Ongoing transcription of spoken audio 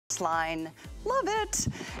line. Love it.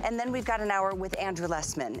 And then we've got an hour with Andrew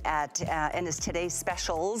Lessman at and his today's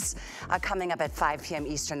specials coming up at 5 p.m.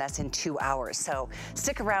 Eastern. That's in 2 hours. So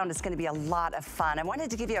stick around. It's going to be a lot of fun. I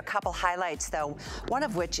wanted to give you a couple highlights, though, one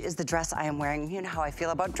of which is the dress I am wearing. You know how I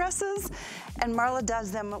feel about dresses. And Marla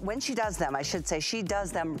does them, when she does them, I should say, she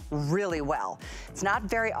does them really well. It's not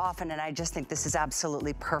very often, and I just think this is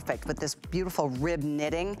absolutely perfect with this beautiful rib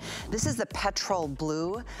knitting. This is the petrol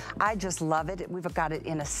blue. I just love it. We've got it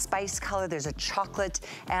in a spice color. There's a chocolate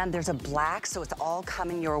and there's a black, so it's all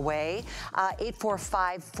coming your way.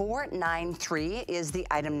 845493 is the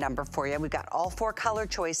item number for you. We've got all 4 color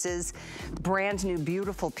choices. Brand new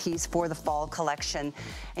beautiful piece for the fall collection.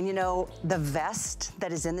 And you know, the vest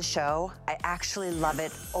that is in the show, I actually love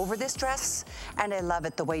it over this dress, and I love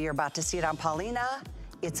it the way you're about to see it on Paulina.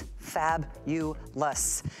 It's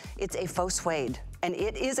fabulous. It's a faux suede, and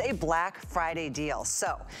it is a Black Friday deal.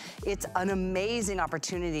 So it's an amazing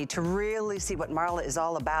opportunity to really see what Marla is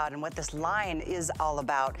all about and what this line is all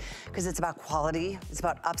about, because it's about quality, it's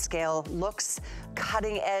about upscale looks,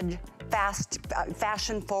 cutting edge,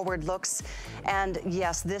 fashion forward looks. And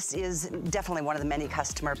yes, this is definitely one of the many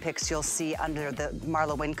customer picks you'll see under the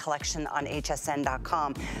MarlaWynne collection on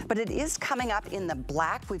hsn.com. But it is coming up in the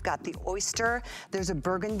black. We've got the oyster, there's a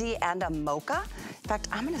burgundy and a mocha. In fact,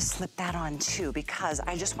 I'm gonna slip that on too, because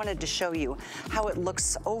I just wanted to show you how it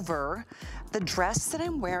looks over the dress that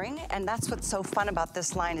I'm wearing. And that's what's so fun about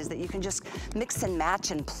this line, is that you can just mix and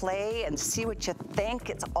match and play and see what you think.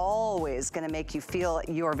 It's always gonna make you feel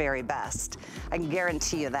your very best. I can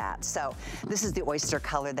guarantee you that. So this is the oyster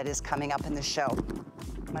color that is coming up in the show.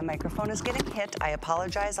 My microphone is getting hit. I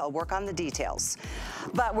apologize. I'll work on the details.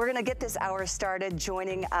 But we're gonna get this hour started.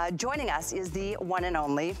 Joining us is the one and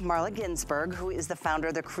only Marla Ginsburg, who is the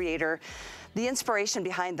founder, the creator, the inspiration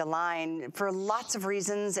behind the line for lots of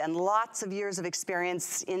reasons and lots of years of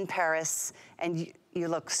experience in Paris. And you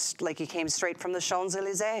look like you came straight from the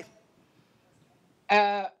Champs-Elysees.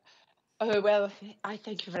 Oh, well, I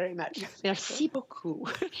thank you very much. Merci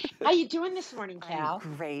beaucoup. How you doing this morning, Cal?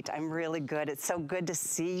 I'm great. I'm really good. It's so good to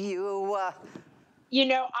see you. You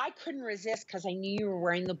know, I couldn't resist because I knew you were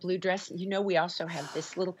wearing the blue dress. You know, we also have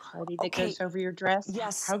this little cardi that goes over your dress.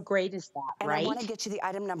 Yes. How great is that, and right? I want to get you the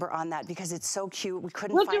item number on that because it's so cute. We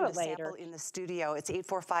couldn't We'll find do it the later. sample in the studio. It's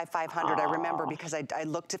 845500. I remember because I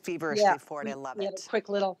looked feverishly for it. I love we it. Had a quick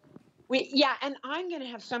little, yeah, and I'm going to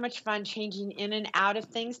have so much fun changing in and out of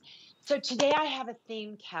things. So today I have a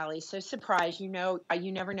theme, Callie. So surprise, you know,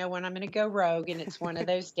 you never know when I'm going to go rogue, and it's one of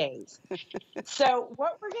those days. So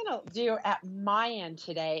what we're going to do at my end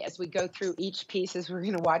today, as we go through each piece, is we're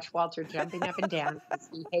going to watch Walter jumping up and down because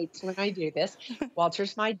he hates when I do this.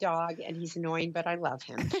 Walter's my dog, and he's annoying, but I love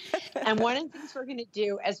him. And one of the things we're going to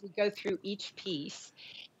do as we go through each piece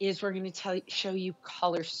is we're going to show you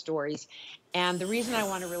color stories. And the reason I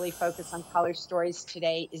want to really focus on color stories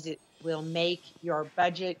today is it will make your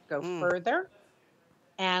budget go further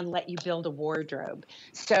and let you build a wardrobe.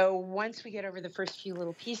 So once we get over the first few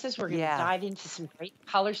little pieces, we're going to dive into some great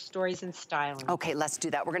color stories and styling. Okay, let's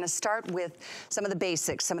do that. We're going to start with some of the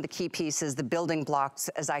basics, some of the key pieces, the building blocks,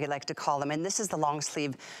 as I like to call them. And this is the long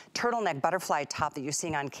sleeve turtleneck butterfly top that you're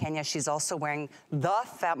seeing on Kenya. She's also wearing the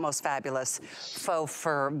most fabulous faux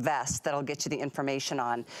fur vest that'll get you the information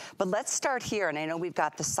on. But let's start here. And I know we've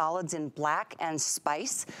got the solids in black and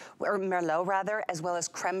spice, or Merlot rather, as well as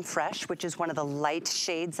creme fraiche, which is one of the light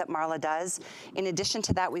shades that Marla does. In addition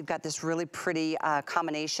to that, we've got this really pretty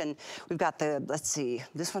combination. We've got the, let's see,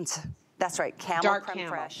 this one's, that's right, Dark creme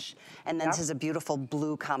camel. fraiche. And then this is a beautiful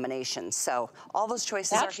blue combination. So all those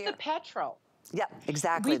choices are here. That's the petrol. Yep,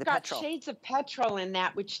 exactly, We've got shades of petrol in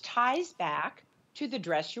that, which ties back to the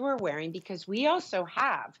dress you are wearing, because we also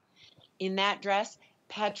have in that dress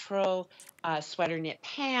petrol sweater knit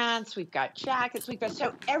pants. We've got jackets. We've got,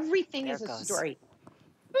 so everything is a story.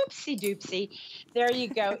 Oopsie doopsie. There you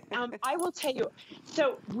go. I will tell you,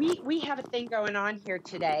 so we have a thing going on here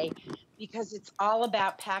today because it's all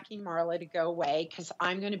about packing Marla to go away, because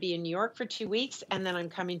I'm going to be in New York for 2 weeks, and then I'm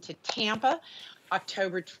coming to Tampa.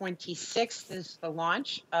 October 26th is the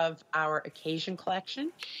launch of our occasion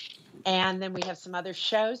collection. And then we have some other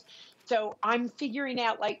shows. So I'm figuring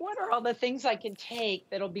out, like, what are all the things I can take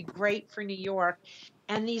that'll be great for New York?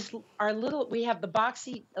 And these are little, we have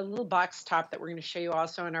a little box top that we're going to show you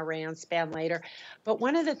also in our rayon span later. But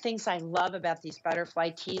one of the things I love about these butterfly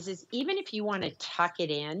tees is even if you want to tuck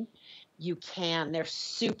it in, you can. They're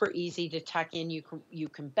super easy to tuck in. You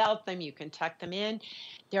can belt them. You can tuck them in.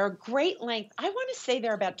 They're a great length. I want to say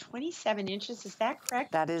they're about 27 inches. Is that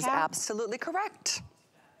correct, That is Kat? absolutely correct.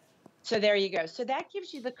 So there you go. So that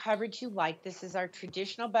gives you the coverage you like. This is our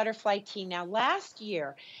traditional butterfly tee. Now, last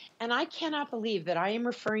year, and I cannot believe that I am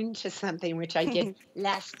referring to something which I did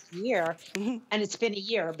last year, and it's been a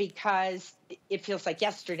year because it feels like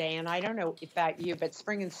yesterday. And I don't know about you, but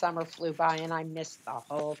spring and summer flew by and I missed the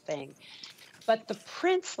whole thing. But the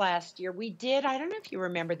prints last year, we did, I don't know if you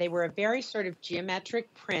remember, they were a very sort of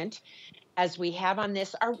geometric print as we have on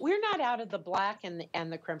this. We're not out of the black and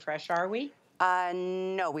the creme fraiche, are we?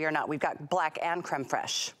 No, we are not. We've got black and creme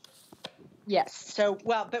fraiche. Yes. So,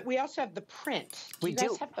 well, but we also have the print. Do We you guys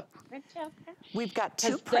do. have the print out there? We've got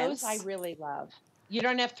 2 Because those I prints. really love. You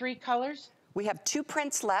don't have 3 colors? We have 2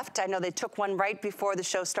 prints left. I know they took one right before the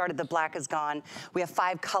show started. The black is gone. We have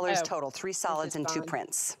 5 colors total, 3 solids and 2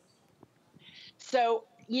 prints. So,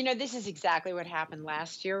 you know, this is exactly what happened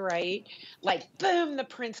last year, right? Like, boom, the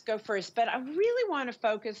prints go first. But I really want to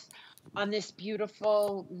focus on this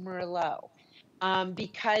beautiful Merlot.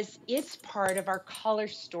 Because it's part of our color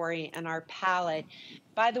story and our palette.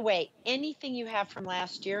 By the way, anything you have from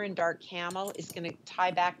last year in dark camel is going to tie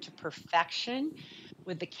back to perfection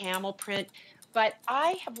with the camel print. But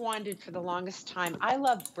I have wanted for the longest time, I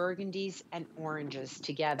love burgundies and oranges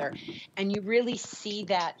together. And you really see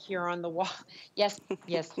that here on the wall. Yes,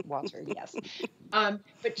 yes, Walter, yes.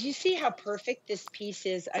 But do you see how perfect this piece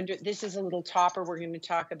is under? This is a little topper we're going to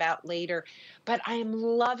talk about later. But I am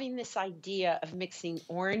loving this idea of mixing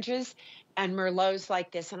oranges and Merlots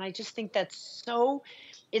like this. And I just think that's so,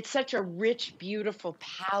 it's such a rich, beautiful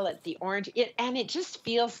palette, the orange. And it just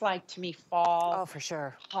feels like to me fall. Oh, for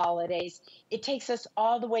sure. Holidays. It takes us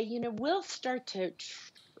all the way. You know, we'll start to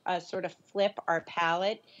sort of flip our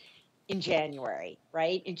palette in January,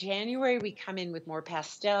 right? In January, we come in with more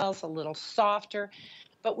pastels, a little softer,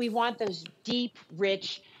 but we want those deep,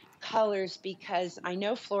 rich colors because I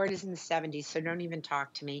know Florida's in the 70s, so don't even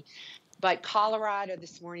talk to me. But Colorado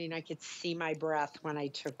this morning, I could see my breath when I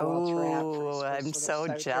took Walter out for his Oh, first I'm little so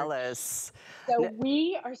sojourn. jealous. So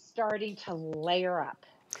we are starting to layer up.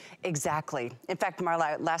 Exactly. In fact,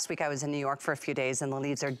 Marla, last week I was in New York for a few days and the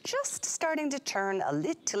leaves are just starting to turn a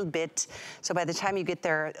little bit. So by the time you get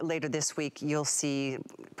there later this week, you'll see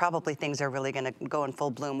probably things are really going to go in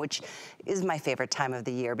full bloom, which is my favorite time of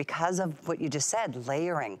the year because of what you just said,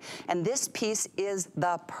 layering. And this piece is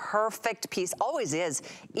the perfect piece, always is,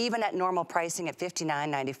 even at normal pricing at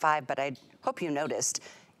 $59.95. But I hope you noticed,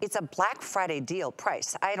 it's a Black Friday deal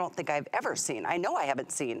price. I don't think I've ever seen, I know I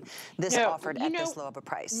haven't seen this offered at this low of a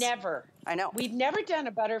price. Never. I know. We've never done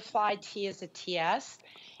a butterfly tee as a TS.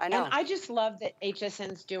 I know. And I just love that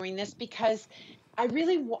HSN's doing this because I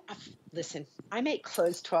really listen, I make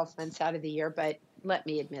clothes 12 months out of the year, but let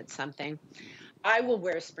me admit something. I will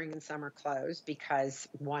wear spring and summer clothes because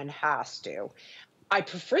one has to. I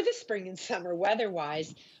prefer the spring and summer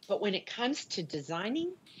weather-wise, but when it comes to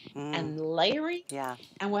designing and layering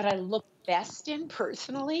and what I look best in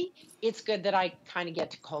personally, it's good that I kind of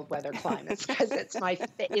get to cold weather climates because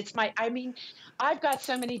I mean, I've got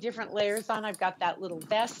so many different layers on. I've got that little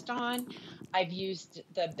vest on. I've used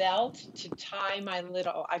the belt to tie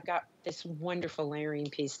I've got this wonderful layering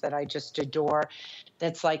piece that I just adore.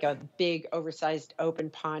 That's like a big oversized open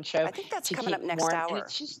poncho. I think that's coming up next hour. And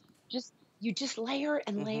it's you just layer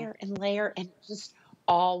and layer and layer and it just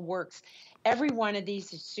all works. Every one of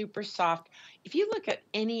these is super soft. If you look at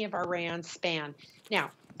any of our rayon span, now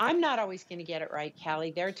I'm not always going to get it right, Callie.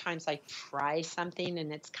 There are times I try something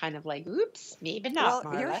and it's kind of like, oops, maybe not,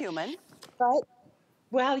 Well, Marla. you're human. But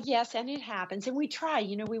well, yes, and it happens. And we try,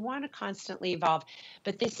 you know, we want to constantly evolve.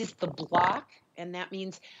 But this is the block. And that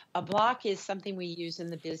means a block is something we use in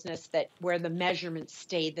the business that where the measurements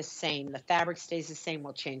stay the same. The fabric stays the same.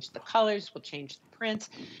 We'll change the colors. We'll change the prints.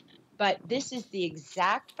 But this is the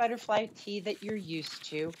exact butterfly tee that you're used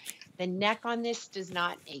to. The neck on this does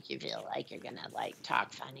not make you feel like you're going to like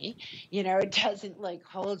talk funny. You know, it doesn't like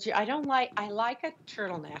hold you. I like a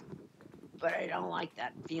turtleneck, but I don't like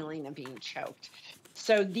that feeling of being choked.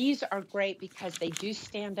 So these are great because they do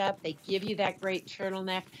stand up. They give you that great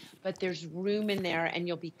turtleneck, but there's room in there and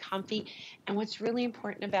you'll be comfy. And what's really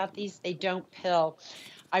important about these, they don't pill.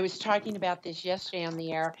 I was talking about this yesterday on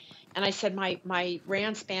the air, and I said my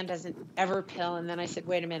rayon span doesn't ever pill. And then I said,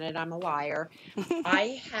 wait a minute, I'm a liar.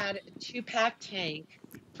 I had a 2-pack tank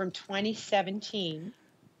from 2017.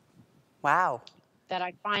 Wow. That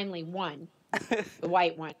I finally won, the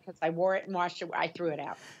white one, because I wore it and washed it. I threw it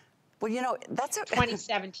out. Well, you know, that's a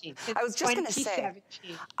 2017. I was just going to say,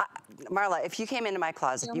 2017. Marla, if you came into my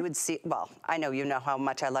closet, you would see, well, I know you know how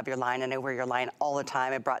much I love your line, and I wear your line all the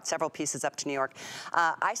time. I brought several pieces up to New York.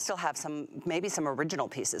 I still have maybe some original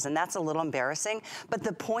pieces, and that's a little embarrassing. But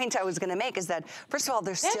the point I was going to make is that, first of all,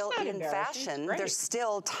 they're still in fashion. They're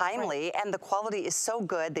still timely, and the quality is so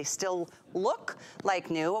good. They still look like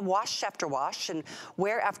new, wash after wash, and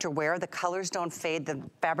wear after wear. The colors don't fade, the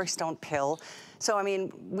fabrics don't pill. So, I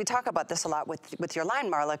mean, we talk about this a lot with your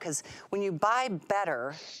line, Marla, because when you buy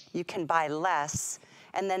better, you can buy less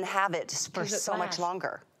and then have it for so much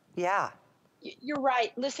longer. Yeah. You're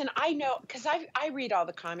right. Listen, I know, because I read all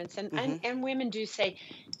the comments, and women do say,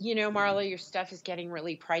 you know, Marla, your stuff is getting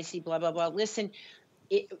really pricey, blah, blah, blah. Listen,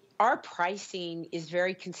 our pricing is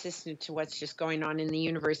very consistent to what's just going on in the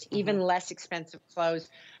universe. Even less expensive clothes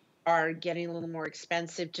are getting a little more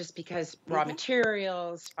expensive just because raw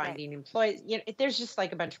materials, finding employees, you know, there's just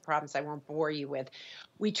like a bunch of problems I won't bore you with.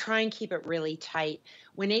 We try and keep it really tight.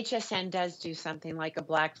 When HSN does do something like a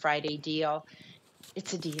Black Friday deal,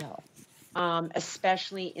 it's a deal,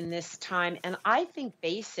 especially in this time. And I think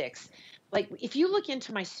basics, like if you look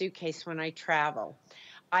into my suitcase when I travel,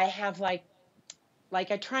 I have like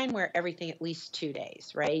I try and wear everything at least 2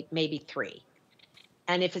 days, right? Maybe 3.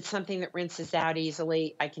 And if it's something that rinses out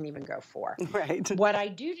easily, I can even go 4. Right. What I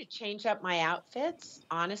do to change up my outfits,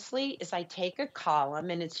 honestly, is I take a column,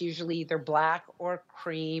 and it's usually either black or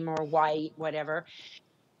cream or white, whatever.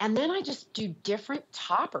 And then I just do different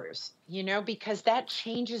toppers, you know, because that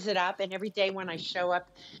changes it up. And every day when I show up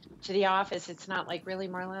to the office, it's not like, really,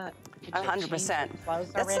 Marla, could you 100%.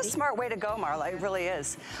 clothes That's already? a smart way to go, Marla. It really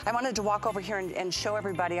is. I wanted to walk over here and show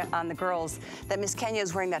everybody on the girls that Miss Kenya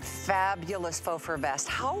is wearing that fabulous faux fur vest.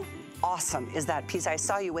 How awesome is that piece? I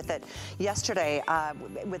saw you with it yesterday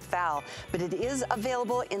with Val, but it is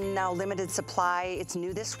available in now limited supply. It's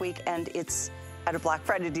new this week, and it's at a Black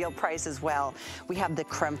Friday deal price as well. We have the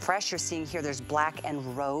creme fraiche you're seeing here. There's black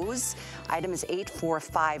and rose. Item is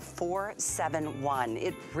 845471.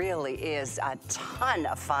 It really is a ton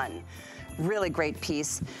of fun. Really great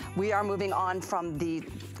piece. We are moving on from the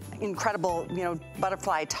incredible, you know,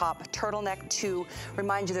 butterfly top turtleneck to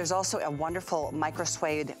remind you there's also a wonderful micro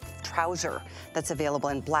suede trouser that's available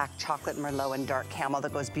in black, chocolate, merlot, and dark camel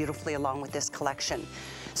that goes beautifully along with this collection.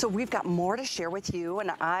 So we've got more to share with you, and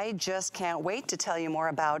I just can't wait to tell you more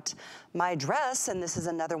about my dress, and this is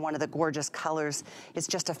another one of the gorgeous colors. It's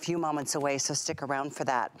just a few moments away, so stick around for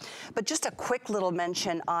that. But just a quick little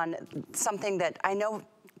mention on something that I know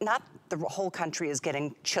not the whole country is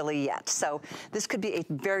getting chilly yet. So this could be a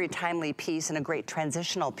very timely piece and a great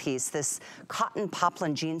transitional piece. This cotton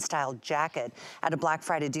poplin jean style jacket at a Black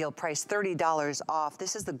Friday deal price, $30 off.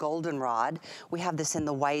 This is the goldenrod. We have this in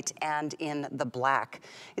the white and in the black.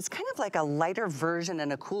 It's kind of like a lighter version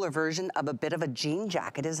and a cooler version of a bit of a jean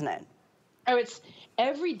jacket, isn't it? Oh, it's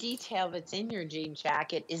every detail that's in your jean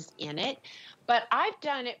jacket is in it. But I've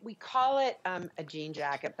done it, we call it a jean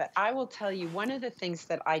jacket, but I will tell you, one of the things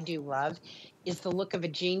that I do love is the look of a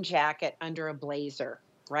jean jacket under a blazer,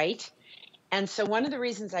 right? And so one of the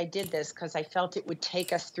reasons I did this, because I felt it would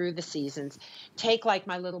take us through the seasons, take like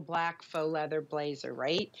my little black faux leather blazer,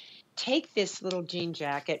 right? Take this little jean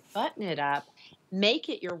jacket, button it up, make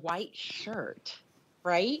it your white shirt,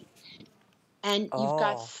 right? And you've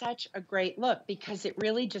got such a great look because it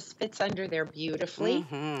really just fits under there beautifully.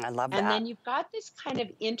 I love that. And then you've got this kind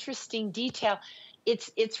of interesting detail.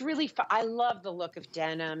 It's really fun. I love the look of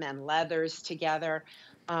denim and leathers together.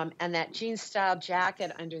 And that jean style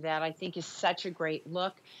jacket under that, I think, is such a great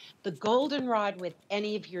look. The goldenrod with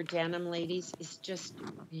any of your denim, ladies, is just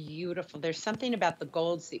beautiful. There's something about the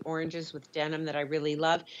golds, the oranges with denim that I really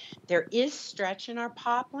love. There is stretch in our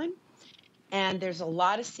poplin. And there's a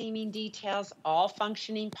lot of seaming details, all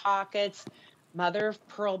functioning pockets, mother of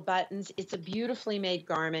pearl buttons. It's a beautifully made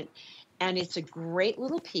garment, and it's a great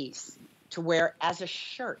little piece to wear as a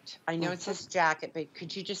shirt. I know it says jacket, but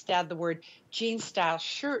could you just add the word jean style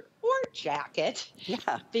shirt or jacket?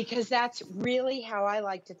 Yeah. Because that's really how I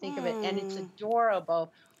like to think of it. And it's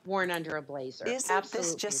adorable worn under a blazer. Isn't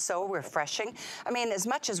this just so refreshing? I mean, as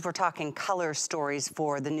much as we're talking color stories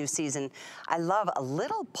for the new season, I love a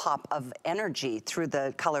little pop of energy through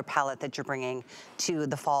the color palette that you're bringing to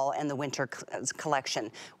the fall and the winter collection.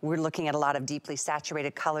 We're looking at a lot of deeply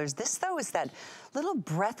saturated colors. This, though, is that little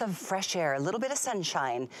breath of fresh air, a little bit of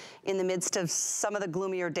sunshine in the midst of some of the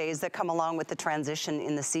gloomier days that come along with the transition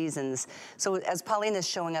in the seasons. So as Pauline is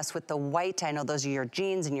showing us with the white, I know those are your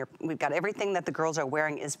jeans, and we've got everything that the girls are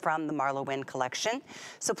wearing is from the MarlaWynne collection.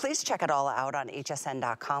 So please check it all out on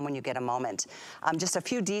hsn.com when you get a moment. Just a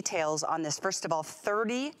few details on this. First of all,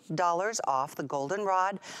 $30 off. The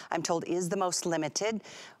goldenrod, I'm told, is the most limited.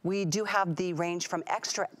 We do have the range from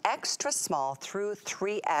extra, extra small through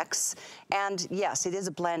 3X. And yes, it is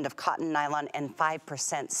a blend of cotton, nylon, and 5%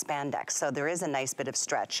 spandex. So there is a nice bit of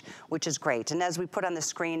stretch, which is great. And as we put on the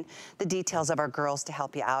screen, the details of our girls to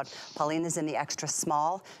help you out. Pauline is in the extra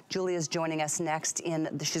small. Julia's joining us next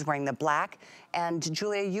she's wearing the black. And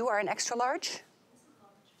Julia, you are an extra large?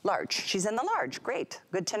 Large. She's in the large. Great.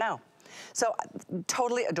 Good to know. So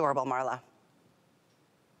totally adorable, Marla.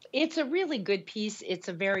 It's a really good piece. It's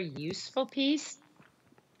a very useful piece.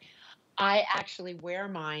 I actually wear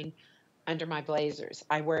mine under my blazers.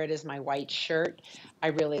 I wear it as my white shirt. I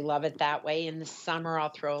really love it that way. In the summer, I'll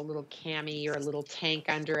throw a little cami or a little tank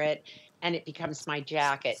under it, and it becomes my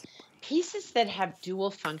jacket. Pieces that have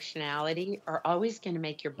dual functionality are always going to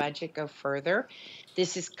make your budget go further.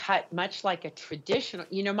 This is cut much like a traditional,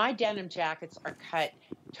 my denim jackets are cut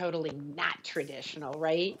totally not traditional,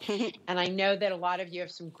 right? And I know that a lot of you have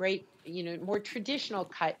some great, more traditional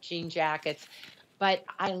cut jean jackets, but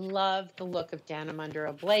I love the look of denim under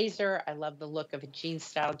a blazer. I love the look of a jean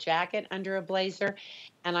style jacket under a blazer.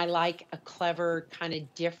 And I like a clever kind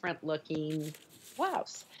of different looking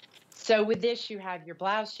blouse. So with this, you have your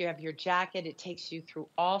blouse, you have your jacket. It takes you through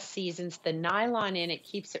all seasons. The nylon in it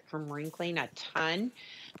keeps it from wrinkling a ton.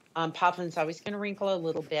 Poplin's always going to wrinkle a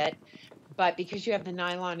little bit, but because you have the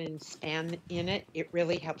nylon and span in it, it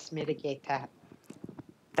really helps mitigate that.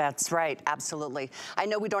 That's right, absolutely. I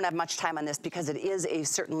know we don't have much time on this because it is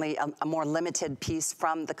certainly a more limited piece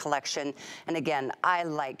from the collection. And again, I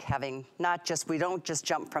like having we don't just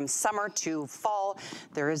jump from summer to fall.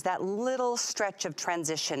 There is that little stretch of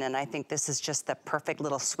transition, and I think this is just the perfect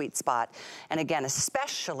little sweet spot. And again,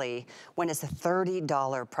 especially when it's a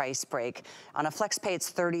 $30 price break. On a flex pay, it's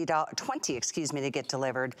 $20, to get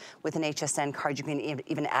delivered. With an HSN card, you can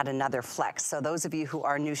even add another flex. So those of you who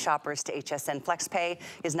are new shoppers to HSN flex pay,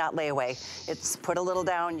 is not layaway. It's put a little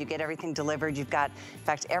down, you get everything delivered. You've got, in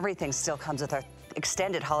fact, everything still comes with an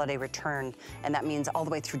extended holiday return, and that means all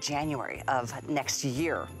the way through January of next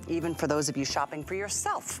year, even for those of you shopping for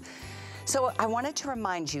yourself. So I wanted to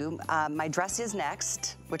remind you, my dress is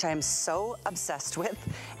next, which I am so obsessed with,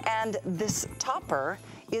 and this topper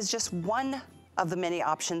is just one of the many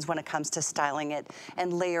options when it comes to styling it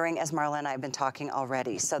and layering, as Marla and I have been talking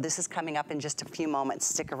already. So this is coming up in just a few moments.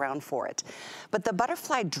 Stick around for it. But the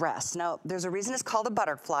butterfly dress, now there's a reason it's called a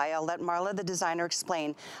butterfly. I'll let Marla, the designer,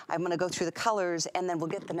 explain. I'm gonna go through the colors, and then we'll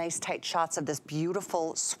get the nice tight shots of this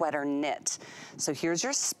beautiful sweater knit. So here's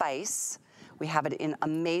your spice. We have it in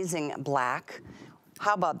amazing black.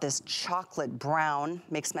 How about this chocolate brown?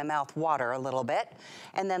 Makes my mouth water a little bit.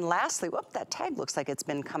 And then lastly, whoop, that tag looks like it's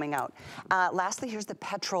been coming out. Lastly, here's the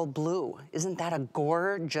petrol blue. Isn't that a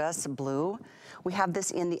gorgeous blue? We have this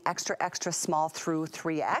in the extra, extra small through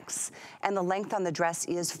 3X, and the length on the dress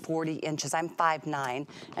is 40 inches. I'm 5'9",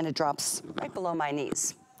 and it drops right below my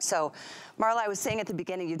knees. So, Marla, I was saying at the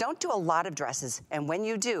beginning, you don't do a lot of dresses, and when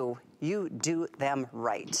you do them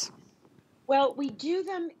right. Well, we do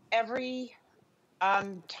them every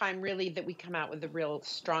time really that we come out with a real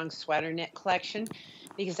strong sweater knit collection,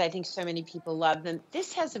 because I think so many people love them.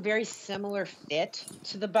 This has a very similar fit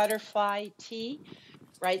to the butterfly tee,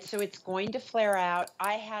 right? So it's going to flare out.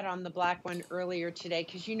 I had on the black one earlier today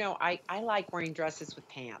because, I like wearing dresses with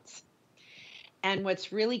pants. And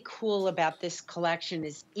what's really cool about this collection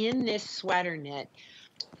is in this sweater knit,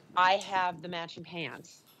 I have the matching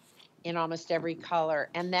pants in almost every color.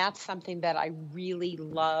 And that's something that I really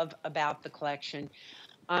love about the collection.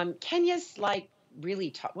 Kenya's like really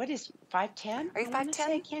tall. What is 5'10"? Are you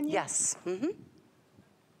 5'10"? Kenya? Yes. Mm-hmm.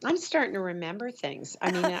 I'm starting to remember things.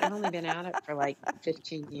 I mean, I've only been at it for like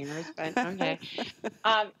 15 years, but okay.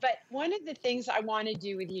 But one of the things I want to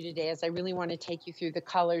do with you today is I really want to take you through the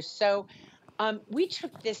colors. So we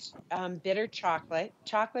took this bitter chocolate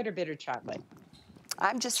or bitter chocolate?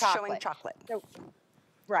 I'm just showing chocolate. So,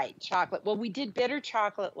 right, chocolate. Well, we did bitter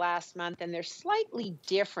chocolate last month, and they're slightly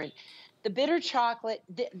different. The bitter chocolate,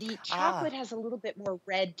 the chocolate has a little bit more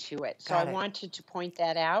red to it. So I wanted to point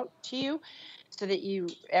that out to you so that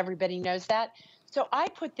everybody knows that. So I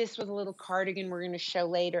put this with a little cardigan we're going to show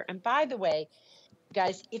later. And by the way,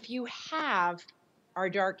 guys, if you have our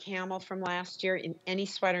dark camel from last year in any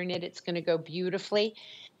sweater knit, it's going to go beautifully.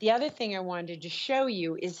 The other thing I wanted to show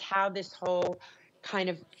you is how this whole kind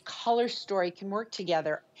of color story can work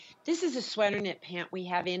together. This is a sweater knit pant we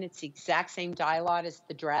have in. It's the exact same dye lot as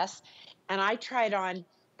the dress. And I tried on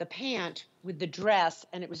the pant with the dress,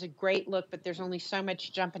 and it was a great look, but there's only so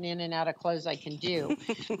much jumping in and out of clothes I can do.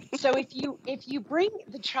 So if you bring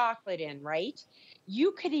the chocolate in, right,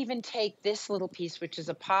 you could even take this little piece, which is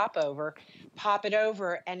a pop it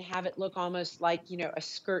over and have it look almost like, a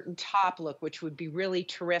skirt and top look, which would be really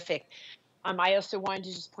terrific. I also wanted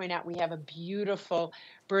to just point out we have a beautiful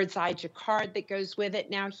bird's eye jacquard that goes with it.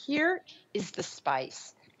 Now here is the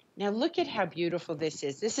spice. Now look at how beautiful this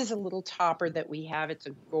is. This is a little topper that we have. It's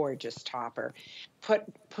a gorgeous topper.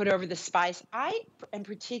 Put over the spice. I am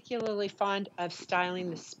particularly fond of styling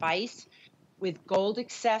the spice with gold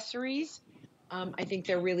accessories. I think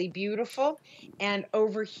they're really beautiful. And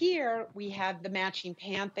over here, we have the matching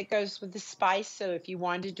pant that goes with the spice. So if you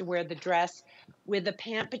wanted to wear the dress with the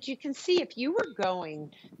pant, but you can see if you were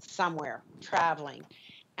going somewhere, traveling,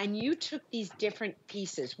 and you took these different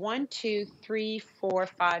pieces, 1, 2, 3, 4,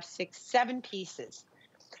 5, 6, 7 pieces,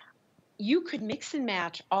 you could mix and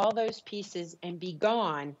match all those pieces and be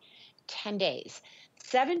gone 10 days.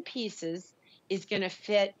 7 pieces is going to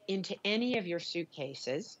fit into any of your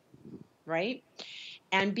suitcases, right?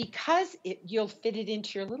 And because you'll fit it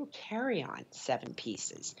into your little carry-on, 7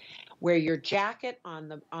 pieces. Wear your jacket on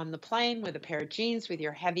the plane with a pair of jeans with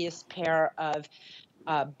your heaviest pair of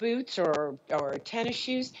boots or tennis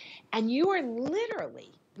shoes, and you are literally,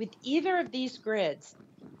 with either of these grids,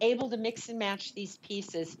 able to mix and match these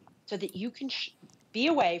pieces so that you can be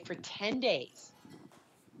away for 10 days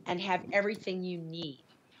and have everything you need,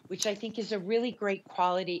 which I think is a really great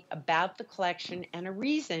quality about the collection and a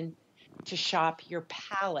reason to shop your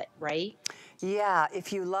palette, right? Yeah,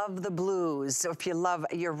 if you love the blues, or if you love,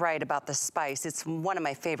 you're right about the spice. It's one of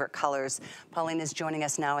my favorite colors. Pauline is joining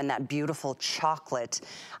us now in that beautiful chocolate.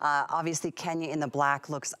 Obviously, Kenya in the black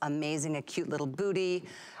looks amazing, a cute little booty.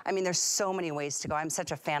 I mean, there's so many ways to go. I'm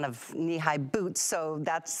such a fan of knee-high boots, so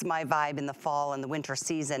that's my vibe in the fall and the winter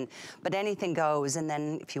season. But anything goes. And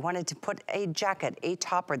then if you wanted to put a jacket, a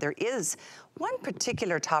topper, there is one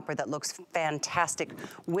particular topper that looks fantastic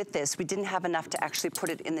with this. We didn't have enough to actually put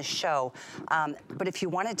it in the show. But if you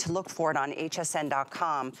wanted to look for it on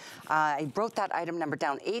hsn.com, I wrote that item number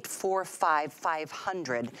down,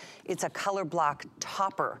 845500. It's a color block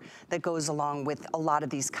topper that goes along with a lot of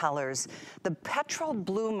these colors. The petrol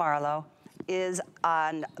blue, Marla, is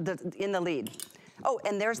in the lead. Oh,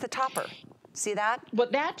 and there's the topper. See that? Well,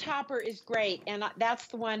 that topper is great, and that's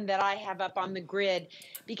the one that I have up on the grid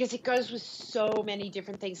because it goes with so many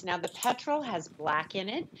different things. Now, the petrol has black in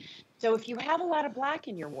it, so if you have a lot of black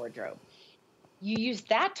in your wardrobe, you use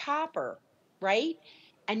that topper, right?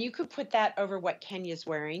 And you could put that over what Kenya's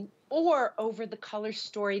wearing or over the color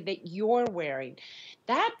story that you're wearing.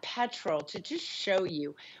 That petrol, to just show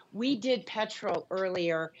you, we did petrol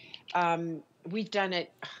earlier. We've done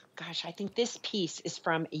it, gosh, I think this piece is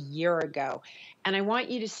from a year ago. And I want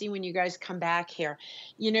you to see when you guys come back here.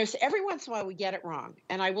 So every once in a while we get it wrong.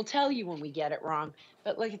 And I will tell you when we get it wrong.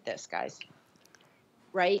 But look at this, guys.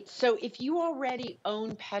 Right? So if you already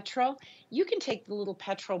own petrol, you can take the little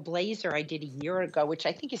petrol blazer I did a year ago, which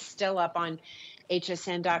I think is still up on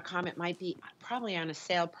hsn.com. It might be probably on a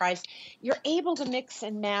sale price. You're able to mix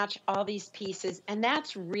and match all these pieces. And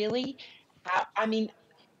that's really,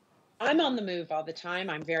 I'm on the move all the time.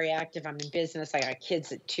 I'm very active. I'm in business. I got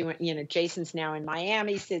kids at 2, Jason's now in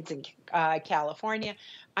Miami, Sid's in California.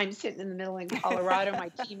 I'm sitting in the middle in Colorado. My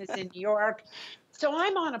team is in New York. So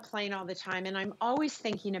I'm on a plane all the time, and I'm always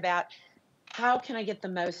thinking about how can I get the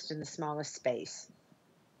most in the smallest space?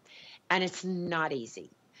 And it's not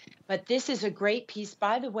easy. But this is a great piece.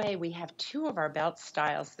 By the way, we have 2 of our belt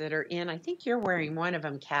styles that are in. I think you're wearing one of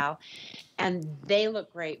them, Cal, and they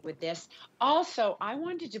look great with this. Also, I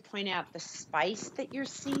wanted to point out the spice that you're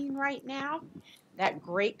seeing right now, that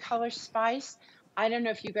great color spice. I don't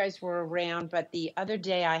know if you guys were around, but the other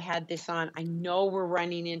day I had this on. I know we're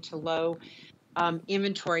running into low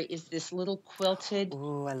inventory. Is this little quilted.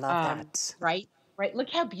 Ooh, I love that. Right? Right. Look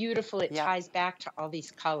how beautiful it ties back to all these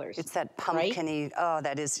colors. It's that pumpkin-y, right? oh,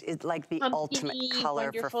 that is like the ultimate color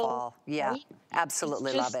wonderful, for fall. Yeah, right?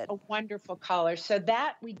 absolutely love it. It's just a wonderful color. So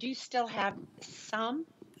that we do still have some,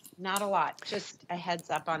 not a lot. Just a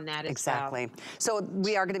heads up on that as Exactly. well. So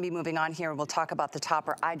we are going to be moving on here. We'll talk about the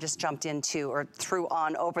topper I just jumped into or threw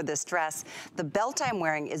on over this dress. The belt I'm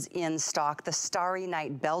wearing is in stock, the Starry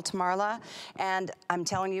Night belt, Marla. And I'm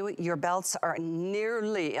telling you, your belts are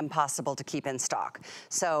nearly impossible to keep in stock.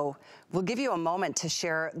 So we'll give you a moment to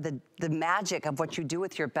share the magic of what you do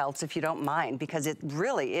with your belts, if you don't mind, because it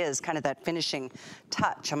really is kind of that finishing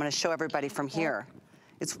touch. I'm going to show everybody from here.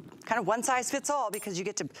 it's kind of one size fits all because you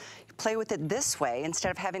get to play with it this way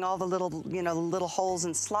instead of having all the little, you know, little holes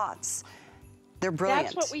and slots. They're brilliant.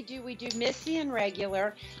 That's what we do. We do Missy and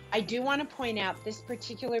regular. I do want to point out this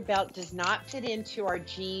particular belt does not fit into our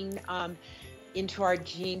jean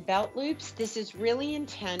belt loops. This is really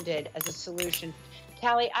intended as a solution.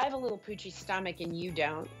 Callie, I have a little poochy stomach and you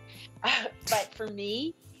don't. But for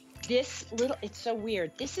me, it's so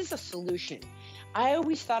weird. This is a solution. I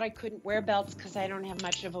always thought I couldn't wear belts because I don't have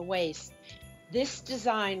much of a waist. This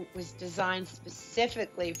design was designed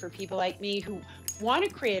specifically for people like me who want to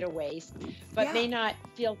create a waist, but may not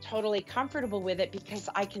feel totally comfortable with it because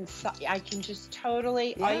I can just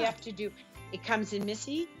totally, all you have to do, it comes in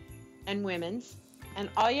Missy and women's, and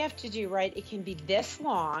all you have to do, right, it can be this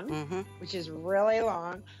long, which is really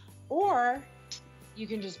long, or you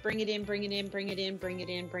can just bring it in, bring it in, bring it in, bring it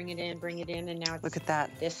in, bring it in, bring it in, and now it's look at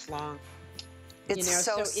that, this long. It's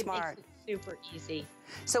so smart. It makes it super easy.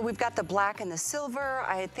 So we've got the black and the silver.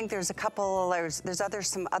 I think there's a couple, there's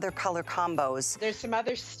some other color combos. There's some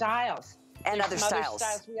other styles. And other styles.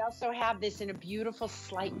 We also have this in a beautiful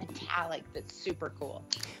slight metallic that's super cool.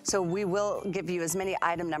 So we will give you as many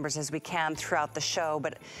item numbers as we can throughout the show,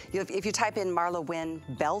 but if you type in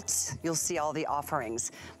MarlaWynne belts, you'll see all the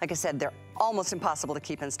offerings. Like I said, they're almost impossible to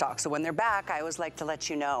keep in stock. So when they're back, I always like to let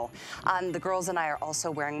you know. The girls and I are also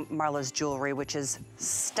wearing Marla's jewelry, which is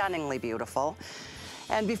stunningly beautiful.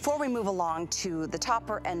 And before we move along to the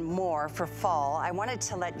topper and more for fall, I wanted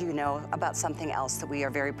to let you know about something else that we are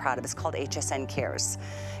very proud of. It's called HSN Cares.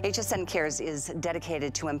 HSN Cares is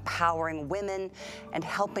dedicated to empowering women and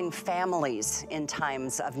helping families in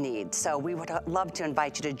times of need. So we would love to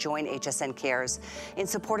invite you to join HSN Cares in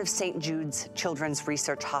support of St. Jude's Children's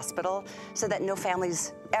Research Hospital so that no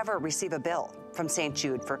families ever receive a bill from St.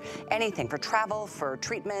 Jude for anything, for travel, for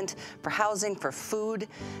treatment, for housing, for food.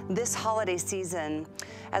 This holiday season,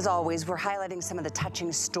 as always, we're highlighting some of the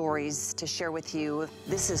touching stories to share with you.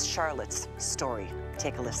 This is Charlotte's story.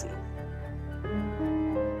 Take a listen.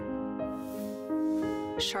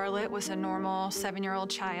 Charlotte was a normal 7-year-old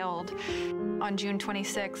child. On June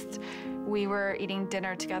 26th, we were eating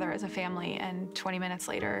dinner together as a family, and 20 minutes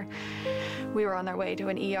later, we were on our way to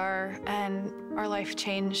an ER, and our life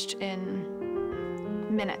changed in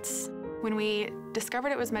minutes. When we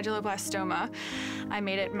discovered it was medulloblastoma, I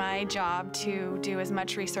made it my job to do as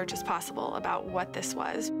much research as possible about what this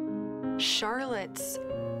was. Charlotte's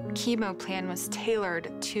chemo plan was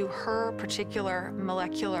tailored to her particular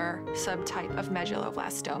molecular subtype of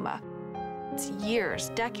medulloblastoma. It's years,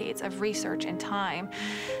 decades of research and time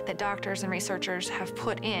that doctors and researchers have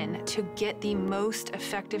put in to get the most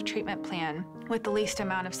effective treatment plan with the least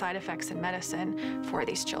amount of side effects in medicine for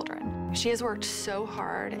these children. She has worked so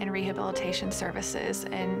hard in rehabilitation services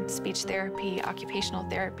and speech therapy, occupational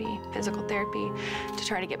therapy, physical therapy to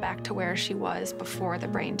try to get back to where she was before the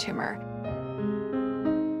brain tumor.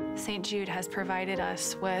 St. Jude has provided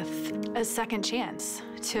us with a second chance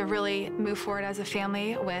to really move forward as a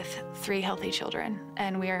family with 3 healthy children,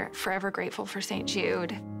 and we are forever grateful for St.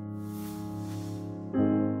 Jude.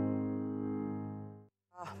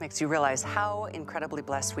 Makes you realize how incredibly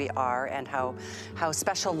blessed we are and how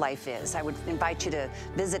special life is. I would invite you to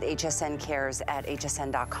visit HSN Cares at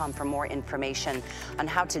hsn.com for more information on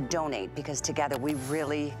how to donate, because together we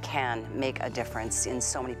really can make a difference in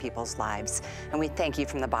so many people's lives. And we thank you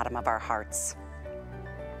from the bottom of our hearts.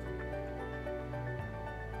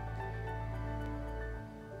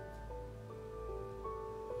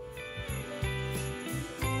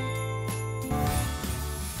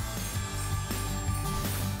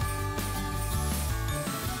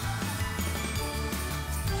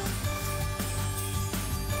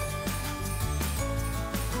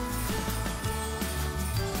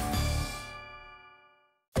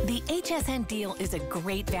 The HSN deal is a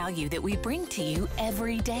great value that we bring to you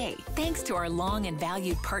every day. Thanks to our long and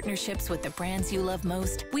valued partnerships with the brands you love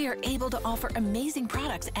most, we are able to offer amazing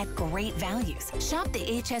products at great values. Shop the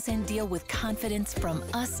HSN deal with confidence from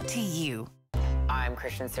us to you. I'm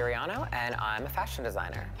Christian Siriano, and I'm a fashion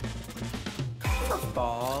designer. For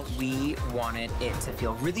fall, we wanted it to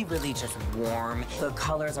feel really, really just warm. The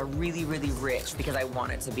colors are really, really rich because I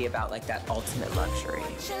want it to be about like that ultimate luxury.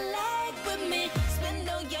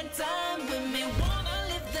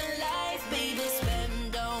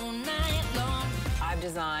 I've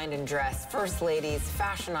designed and dressed first ladies,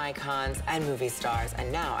 fashion icons, and movie stars,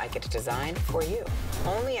 and now I get to design for you.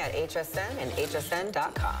 Only at HSN and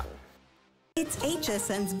hsn.com. It's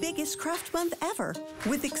HSN's biggest craft month ever,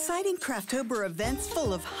 with exciting Craftober events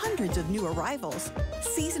full of hundreds of new arrivals,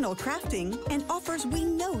 seasonal crafting, and offers we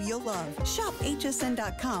know you'll love. Shop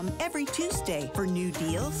hsn.com every Tuesday for new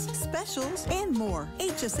deals, specials, and more.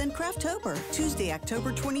 HSN Craftober, Tuesday,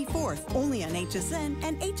 October 24th, only on HSN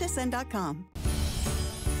and hsn.com.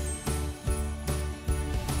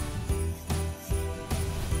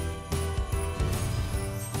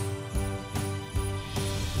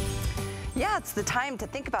 Yeah, it's the time to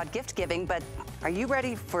think about gift giving, but are you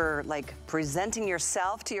ready for like presenting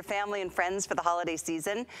yourself to your family and friends for the holiday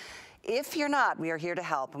season? If you're not, we are here to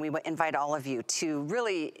help, and we invite all of you to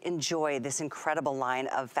really enjoy this incredible line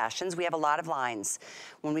of fashions. We have a lot of lines.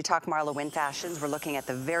 When we talk MarlaWynne Fashions, we're looking at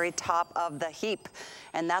the very top of the heap,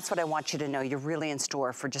 and that's what I want you to know. You're really in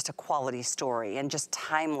store for just a quality story and just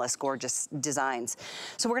timeless, gorgeous designs.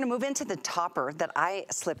 So we're gonna move into the topper that I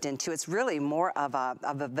slipped into. It's really more of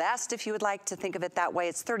a vest, if you would like to think of it that way.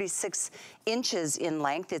 It's 36 inches in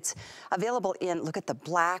length. It's available in, look at the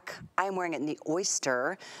black. I'm wearing it in the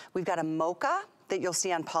oyster. We've got a mocha that you'll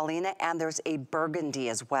see on Paulina, and there's a burgundy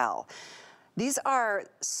as well. These are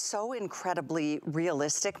so incredibly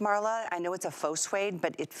realistic, Marla. I know it's a faux suede,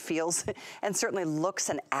 but it feels and certainly looks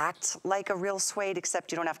and acts like a real suede,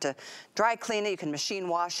 except you don't have to dry clean it. You can machine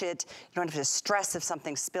wash it. You don't have to stress if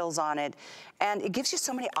something spills on it. And it gives you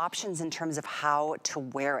so many options in terms of how to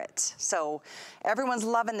wear it. So everyone's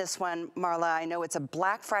loving this one, Marla. I know it's a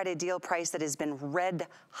Black Friday deal price that has been red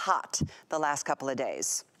hot the last couple of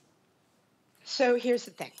days. So here's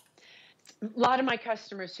the thing. A lot of my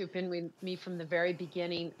customers who've been with me from the very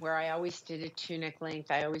beginning, where I always did a tunic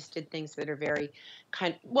length, I always did things that are very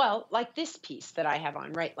well, like this piece that I have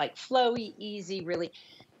on, right? Like flowy, easy, really.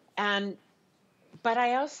 But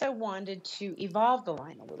I also wanted to evolve the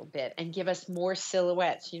line a little bit and give us more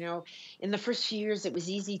silhouettes. You know, in the first few years, it was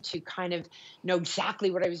easy to kind of know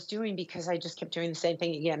exactly what I was doing because I just kept doing the same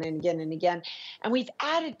thing again and again and again. And we've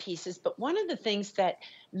added pieces, but one of the things that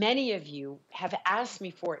many of you have asked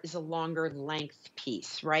me for is a longer length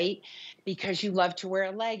piece, right? Because you love to wear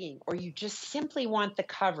a legging or you just simply want the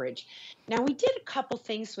coverage. Now, we did a couple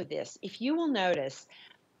things with this. If you will notice,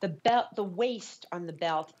 the waist on the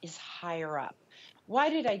belt is higher up. Why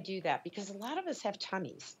did I do that? Because a lot of us have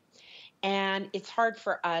tummies, and it's hard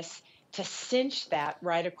for us to cinch that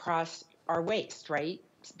right across our waist, right?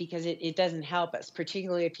 Because it doesn't help us,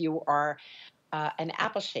 particularly if you are an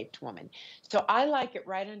apple-shaped woman. So I like it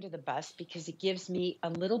right under the bust because it gives me a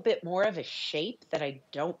little bit more of a shape that I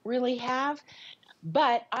don't really have.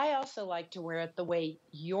 But I also like to wear it the way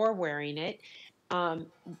you're wearing it.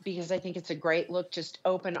 Because I think it's a great look, just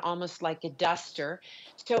open almost like a duster.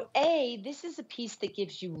 So this is a piece that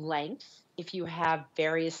gives you length if you have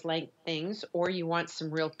various length things or you want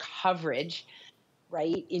some real coverage,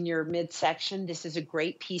 right, in your midsection. This is a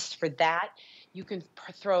great piece for that. You can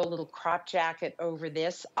throw a little crop jacket over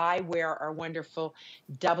this. I wear our wonderful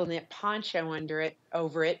double knit poncho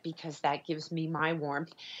over it because that gives me my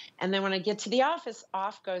warmth. And then when I get to the office,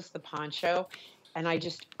 off goes the poncho. And I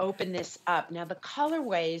just open this up. Now, the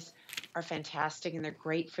colorways are fantastic, and they're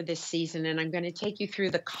great for this season. And I'm going to take you through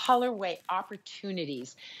the colorway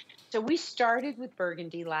opportunities. So we started with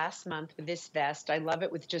burgundy last month with this vest. I love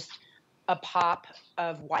it with just a pop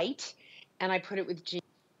of white, and I put it with jeans.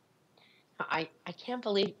 I can't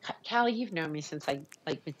believe, Callie, you've known me since I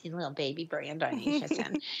was the little baby brand on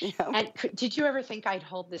HSN. Yeah. And did you ever think I'd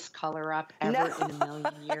hold this color up ever in a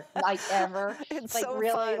million years? Like ever? It's like so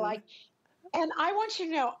really fun. like. And I want you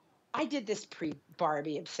to know, I did this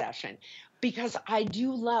pre-Barbie obsession because I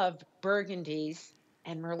do love burgundies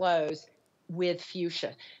and merlots with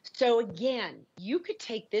fuchsia. So again, you could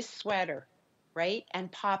take this sweater, right,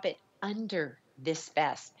 and pop it under this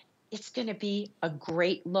vest. It's going to be a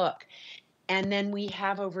great look. And then we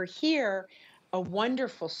have over here a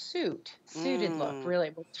wonderful suited look,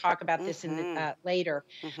 really. We'll talk about this later.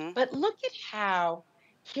 But look at how,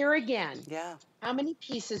 here again, how many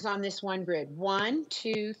pieces on this one grid? 1,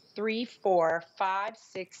 2, 3, 4, 5,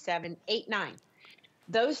 6, 7, 8, 9.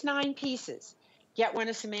 Those 9 pieces. Get one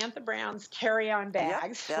of Samantha Brown's carry-on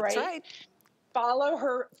bags, yep, that's right. Follow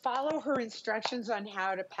her instructions on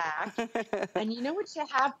how to pack. And you know what you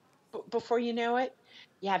have before you know it?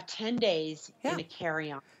 You have 10 days in a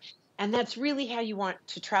carry-on. And that's really how you want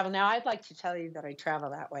to travel. Now, I'd like to tell you that I travel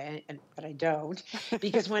that way, but I don't.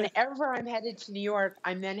 Because whenever I'm headed to New York,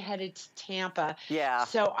 I'm then headed to Tampa. Yeah.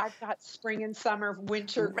 So I've got spring and summer,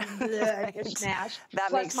 winter, mishmash,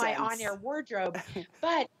 plus my on-air wardrobe.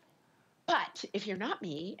 But if you're not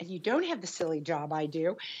me and you don't have the silly job I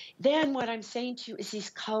do, then what I'm saying to you is these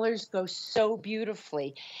colors go so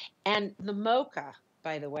beautifully. And the mocha,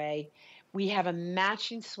 by the way, We have a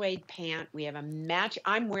matching suede pant. We have a match.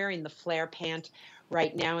 I'm wearing the flare pant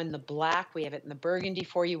right now in the black. We have it in the burgundy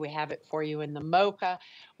for you. We have it for you in the mocha.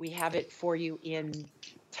 We have it for you in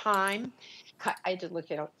time. I had to look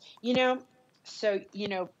it up.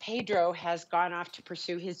 Pedro has gone off to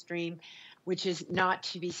pursue his dream, which is not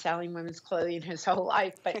to be selling women's clothing his whole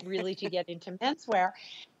life, but really to get into menswear.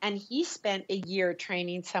 And he spent a year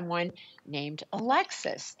training someone named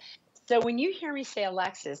Alexis. So when you hear me say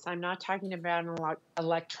Alexis, I'm not talking about an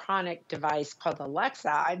electronic device called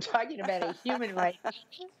Alexa. I'm talking about a humanoid.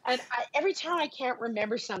 And every time I can't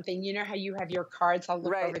remember something, you know how you have your cards, I'll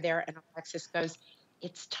look over there and Alexis goes,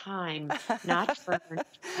 it's time, not fern,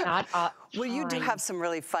 not Well, you do have some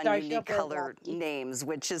really fun, so unique color names,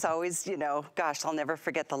 which is always, gosh, I'll never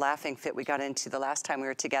forget the laughing fit we got into the last time we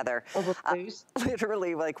were together. Over blues.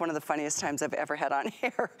 Literally, like one of the funniest times I've ever had on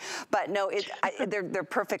air. But no, they're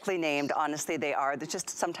perfectly named. Honestly, they are. They're just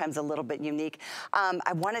sometimes a little bit unique.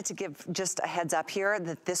 I wanted to give just a heads up here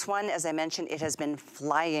that this one, as I mentioned, it has been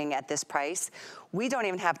flying at this price. We don't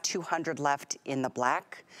even have 200 left in the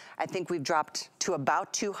black. I think we've dropped to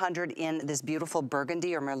about 200 in this beautiful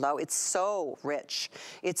burgundy or Merlot. It's so rich.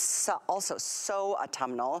 It's also so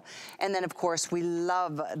autumnal. And then, of course, we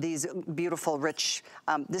love these beautiful, rich,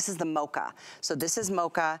 this is the mocha. So this is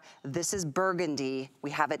mocha, this is burgundy.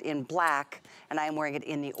 We have it in black, and I am wearing it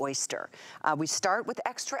in the oyster. We start with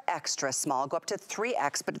extra, extra small, go up to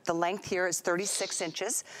 3X, but the length here is 36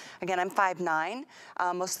 inches. Again, I'm 5'9".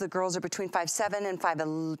 Most of the girls are between 5'7" and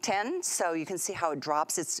 5'10", so you can see how it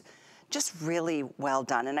drops. It's just really well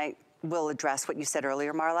done. And I will address what you said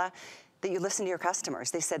earlier, Marla, that you listen to your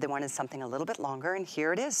customers. They said they wanted something a little bit longer, and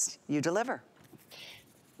here it is. You deliver.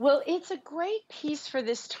 Well, it's a great piece for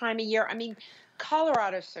this time of year. I mean,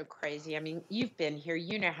 Colorado's so crazy. I mean, you've been here.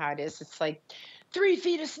 You know how it is. It's like 3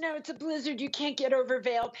 feet of snow. It's a blizzard. You can't get over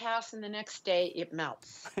Vail Pass, and the next day it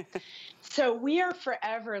melts. So we are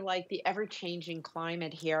forever like the ever-changing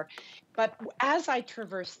climate here. But as I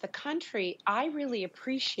traverse the country, I really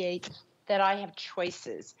appreciate that I have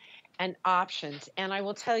choices and options. And I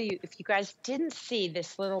will tell you, if you guys didn't see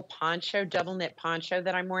this little poncho, double knit poncho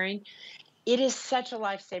that I'm wearing, it is such a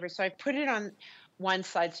lifesaver. So I put it on one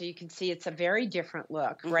side so you can see it's a very different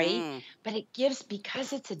look, right? But it gives,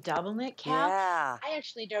 because it's a double knit cap, I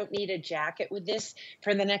actually don't need a jacket with this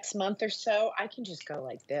for the next month or so. I can just go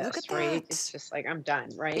like this, Look at right? that. It's just like, I'm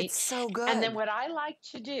done, right? It's so good. And then what I like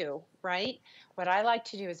to do, right? What I like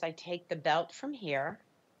to do is I take the belt from here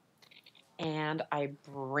and I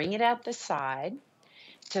bring it out the side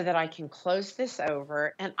so that I can close this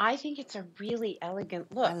over. And I think it's a really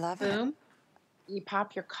elegant look. I love Boom. it. You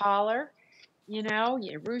pop your collar, you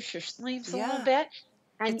ruche your sleeves a little bit,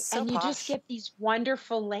 and you just get these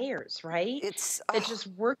wonderful layers, right? That just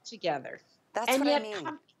work together. That's and what yet I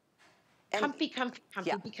mean. Comfy,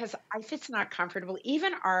 because if it's not comfortable,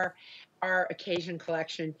 even our occasion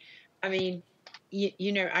collection, I mean,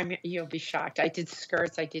 you'll be shocked. I did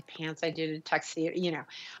skirts, I did pants, I did a tuxedo,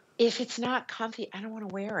 If it's not comfy, I don't want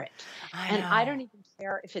to wear it. I don't even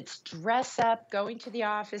care if it's dress up, going to the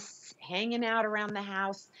office, hanging out around the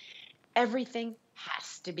house. Everything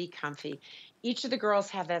has to be comfy. Each of the girls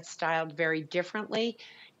have that styled very differently.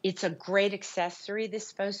 It's a great accessory,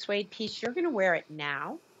 this faux suede piece. You're going to wear it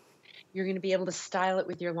now. You're going to be able to style it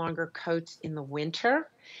with your longer coats in the winter.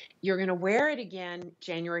 You're going to wear it again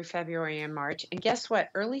January, February, and March. And guess what?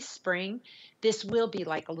 Early spring, this will be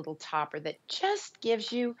like a little topper that just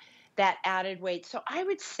gives you that added weight. So I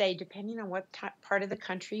would say, depending on what part of the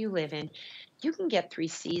country you live in, you can get 3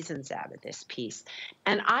 seasons out of this piece.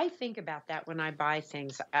 And I think about that when I buy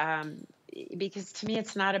things, because to me,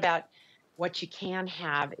 it's not about what you can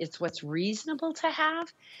have. It's what's reasonable to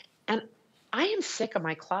have. And I am sick of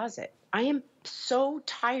my closet. I am so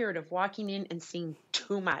tired of walking in and seeing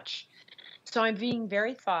too much. So I'm being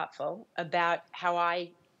very thoughtful about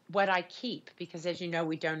what I keep, because as you know,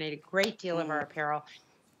 we donate a great deal of our apparel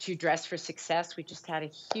to Dress for Success. We just had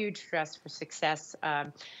a huge Dress for Success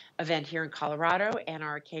event here in Colorado, and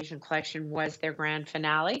our occasion collection was their grand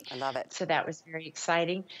finale. I love it. So that was very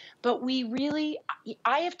exciting. But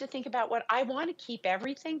I have to think about what I want to keep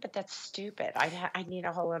everything, but that's stupid. I need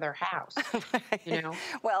a whole other house,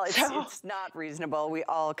 Well, it's not reasonable. We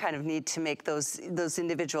all kind of need to make those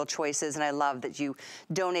individual choices, and I love that you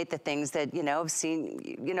donate the things that, have seen,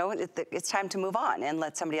 it's time to move on and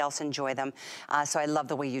let somebody else enjoy them. So I love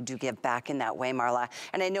the way you do give back in that way, Marla.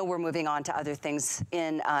 And I know we're moving on to other things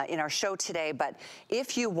in our show today, but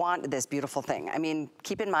if you want this beautiful thing, I mean,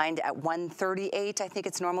 keep in mind at $138, I think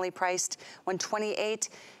it's normally priced, $128,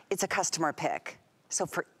 it's a customer pick. So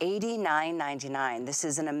for $89.99, this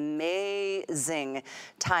is an amazing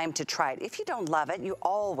time to try it. If you don't love it, you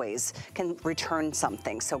always can return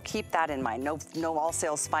something. So keep that in mind. No all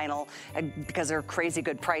sales final because they're crazy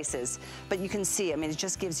good prices. But you can see, I mean, it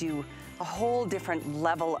just gives you a whole different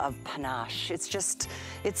level of panache. It's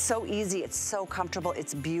so easy, it's so comfortable,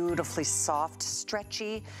 it's beautifully soft,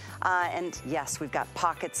 stretchy, and yes, we've got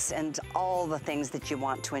pockets and all the things that you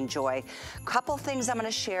want to enjoy. Couple things I'm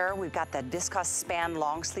gonna share. We've got that viscose span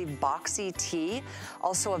long sleeve boxy tee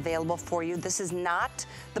also available for you. This is not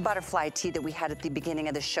the butterfly tee that we had at the beginning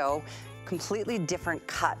of the show. Completely different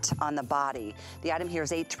cut on the body. The item here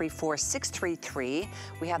is 834633.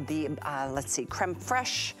 We have the, let's see, creme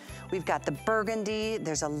fraiche. We've got the burgundy.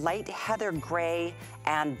 There's a light heather gray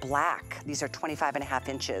and black. These are 25.5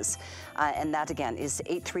 inches. And that again is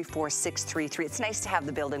 834633. It's nice to have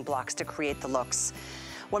the building blocks to create the looks.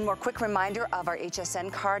 One more quick reminder of our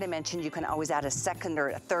HSN card. I mentioned you can always add a second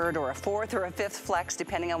or a third or a fourth or a fifth flex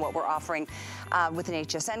depending on what we're offering with an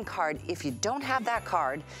HSN card. If you don't have that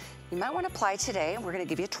card, you might want to apply today. We're going to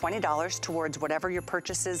give you $20 towards whatever your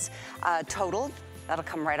purchases total. That'll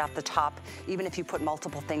come right off the top, even if you put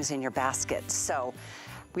multiple things in your basket. So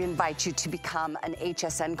we invite you to become an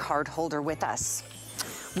HSN card holder with us.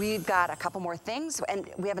 We've got a couple more things, and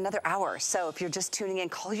we have another hour. So if you're just tuning in,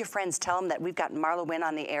 call your friends, tell them that we've got MarlaWynne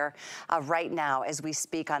on the air right now as we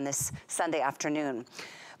speak on this Sunday afternoon.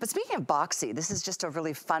 But speaking of boxy, this is just a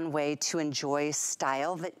really fun way to enjoy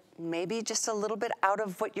style that maybe just a little bit out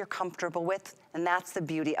of what you're comfortable with, and that's the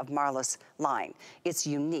beauty of Marla's line. It's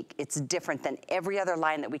unique, it's different than every other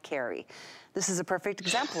line that we carry. This is a perfect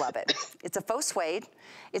example of it. It's a faux suede,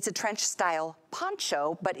 it's a trench style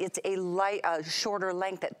poncho, but it's a shorter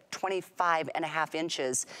length at 25.5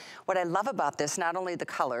 inches. What I love about this, not only the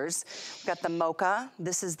colors, we've got the mocha,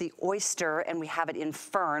 this is the oyster, and we have it in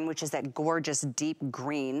fern, which is that gorgeous deep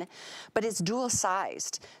green, but it's dual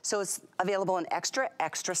sized. So it's available in extra,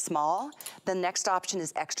 extra small. The next option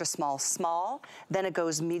is extra small, small, then it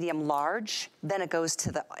goes medium large, then it goes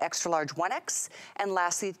to the extra large 1X, and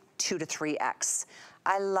lastly, 2 to 3X.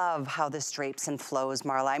 I love how this drapes and flows,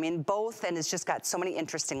 Marla. I mean, both, and it's just got so many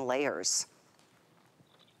interesting layers.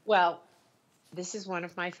 Well, this is one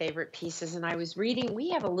of my favorite pieces, and I was reading,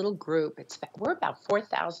 we have a little group, we're about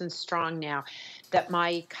 4,000 strong now, that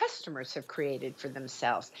my customers have created for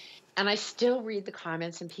themselves. And I still read the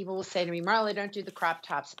comments, and people will say to me, Marla, don't do the crop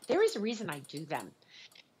tops. There is a reason I do them.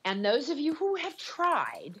 And those of you who have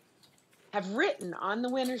tried have written on the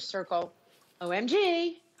winner's circle,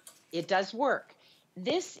 OMG, it does work.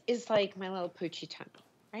 This is like my little poochie tummy,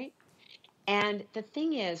 right? And the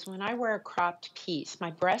thing is, when I wear a cropped piece,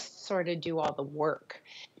 my breasts sort of do all the work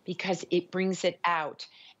because it brings it out.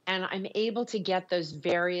 And I'm able to get those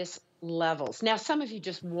various levels. Now, some of you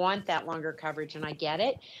just want that longer coverage, and I get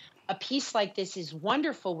it. A piece like this is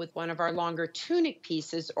wonderful with one of our longer tunic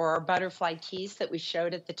pieces or our butterfly tees that we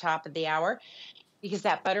showed at the top of the hour, because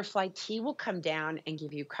that butterfly tee will come down and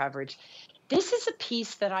give you coverage. This is a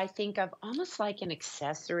piece that I think of almost like an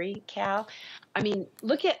accessory, Cal. I mean,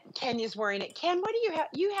 look at Kenya's wearing it. Ken, what do you have?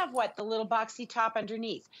 You have what? The little boxy top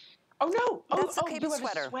underneath. Oh, no. That's Oh, a you have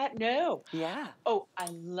sweater. A sweat? No. Yeah. Oh, I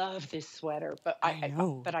love this sweater, but I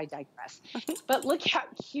digress. But look how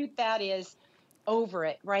cute that is over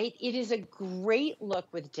it, right? It is a great look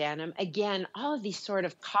with denim. Again, all of these sort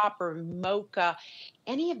of copper, mocha,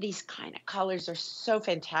 any of these kind of colors are so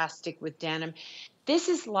fantastic with denim. This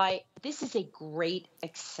is a great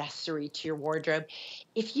accessory to your wardrobe.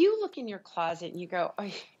 If you look in your closet and you go,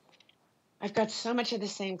 oh, I've got so much of the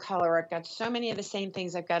same color, I've got so many of the same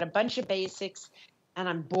things, I've got a bunch of basics, and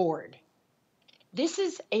I'm bored. This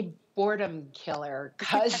is a boredom killer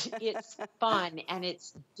because it's fun and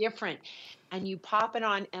it's different. And you pop it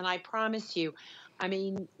on, and I promise you, I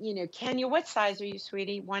mean, you know, Kenya, what size are you,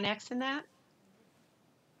 sweetie? 1X in that?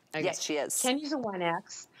 Okay. Yes, she is. Kenya's a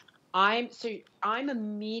 1X. I'm a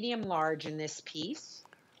medium large in this piece.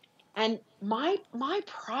 And my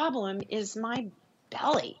problem is my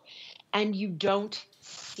belly. And you don't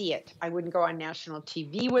see it. I wouldn't go on national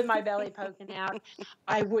TV with my belly poking out.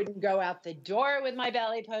 I wouldn't go out the door with my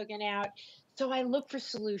belly poking out. So I look for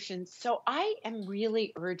solutions. So I am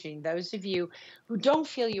really urging those of you who don't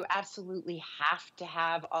feel you absolutely have to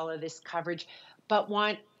have all of this coverage, but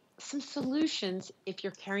want some solutions if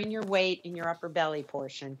you're carrying your weight in your upper belly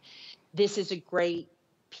portion. This is a great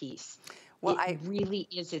piece. Well, it really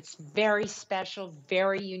is. It's very special,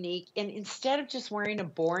 very unique. And instead of just wearing a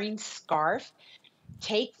boring scarf,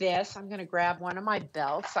 take this. I'm going to grab one of my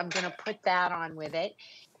belts. I'm going to put that on with it.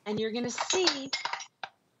 And you're going to see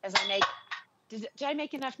as I make Did I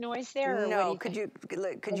make enough noise there? Or what do No, you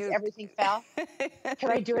think? could you? Everything fell? Can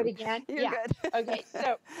I do it again? You're Yeah. good. Okay.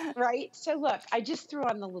 So, right. So look, I just threw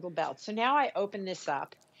on the little belt. So now I open this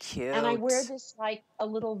up and I wear Cute. this like a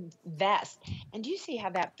little vest. And do you see how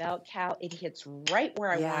that belt, Cal, it hits right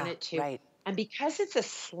where I want Yeah, it to. right. And because it's a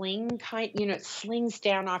sling kind, it slings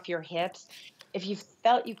down off your hips. If you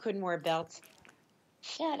felt you couldn't wear belts,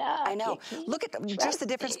 shut I up. You know. can't Look at just the trust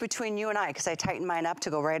difference me. between you and I, because I tighten mine up to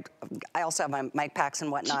go right. I also have my mic packs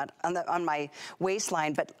and whatnot on my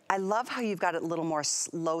waistline, but I love how you've got it a little more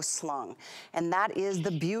low slung. And that is the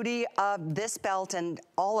beauty of this belt and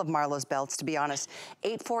all of Marla's belts, to be honest.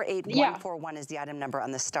 848141 is the item number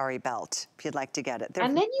on the Starry belt, if you'd like to get it.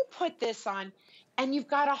 And then you put this on and you've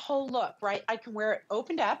got a whole look, right? I can wear it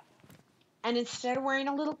opened up. And instead of wearing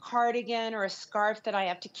a little cardigan or a scarf that I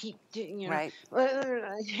have to keep, Right.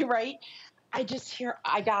 right?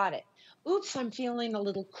 I got it. Oops, I'm feeling a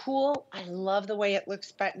little cool. I love the way it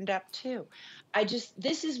looks buttoned up too.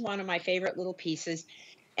 This is one of my favorite little pieces.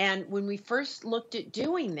 And when we first looked at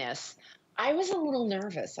doing this, I was a little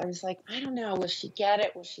nervous. I was like, I don't know, will she get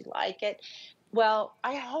it? Will she like it? Well,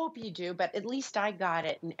 I hope you do, but at least I got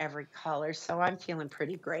it in every color. So I'm feeling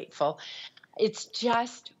pretty grateful. It's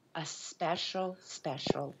just a special,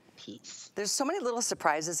 special piece. There's so many little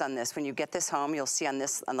surprises on this. When you get this home, you'll see on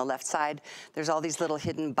the left side, there's all these little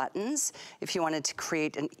hidden buttons if you wanted to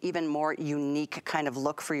create an even more unique kind of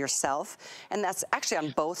look for yourself. And that's actually on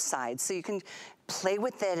both sides. So you can play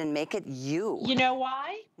with it and make it you. You know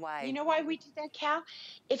why? Why? You know why we did that, Cal?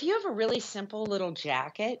 If you have a really simple little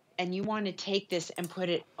jacket and you want to take this and put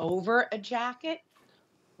it over a jacket,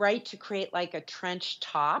 right, to create like a trench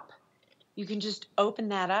top, you can just open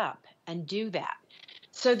that up and do that.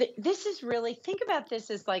 So this is really, think about this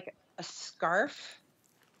as like a scarf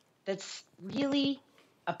that's really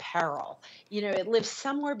apparel. It lives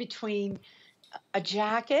somewhere between a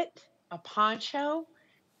jacket, a poncho,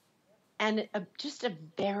 and just a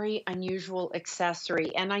very unusual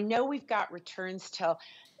accessory. And I know we've got returns till,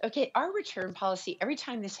 okay, our return policy, every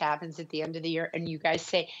time this happens at the end of the year, and you guys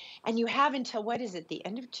say, and you have until, what is it, the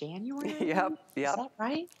end of January? Yep. Is that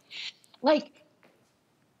right? Like,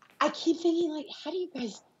 I keep thinking, like, how do you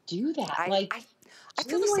guys do that? I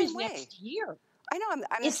feel the January's same way. next year. I know, I'm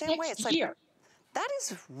the same way. It's next year. That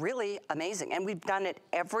is really amazing. And we've done it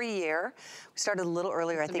every year. We started a little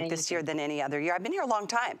earlier, I think, this year than any other year. I've been here a long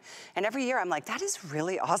time. And every year I'm like, that is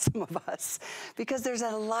really awesome of us. Because there's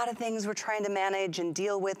a lot of things we're trying to manage and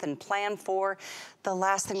deal with and plan for. The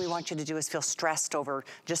last thing we want you to do is feel stressed over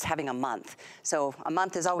just having a month. So a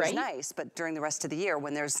month is always nice, but during the rest of the year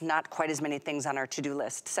when there's not quite as many things on our to-do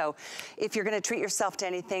list. So if you're gonna treat yourself to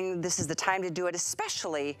anything, this is the time to do it,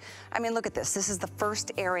 especially, I mean, look at this. This is the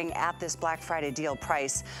first airing at this Black Friday deal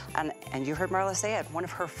price. And you heard Marla say it, one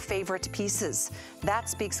of her favorite pieces. That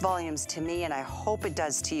speaks volumes to me, and I hope it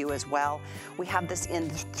does to you as well. We have this in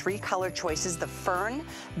 3 color choices, the fern,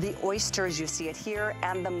 the oyster as you see it here,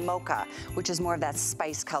 and the mocha, which is more of that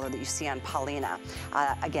spice color that you see on Paulina.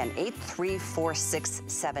 Again,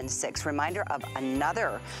 834676. Reminder of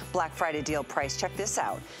another Black Friday deal price. Check this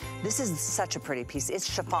out. This is such a pretty piece.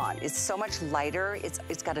 It's chiffon. It's so much lighter.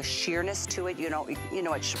 It's got a sheerness to it. You know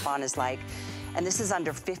what chiffon is like. And this is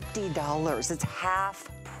under $50. It's half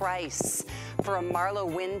price for a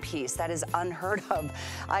MarlaWynne piece. That is unheard of.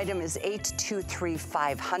 Item is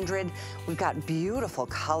 823500. We've got beautiful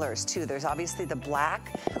colors too. There's obviously the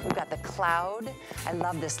black. We've got the cloud. I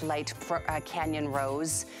love this light canyon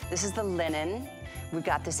rose. This is the linen. We've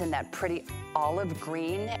got this in that pretty olive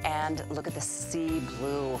green, and look at the sea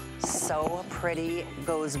blue. So pretty,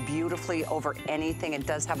 goes beautifully over anything. It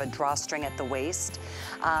does have a drawstring at the waist.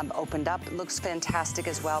 Opened up, looks fantastic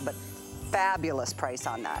as well, but fabulous price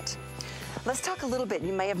on that. Let's talk a little bit.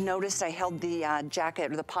 You may have noticed I held the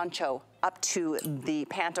jacket or the poncho up to the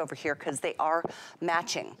pant over here because they are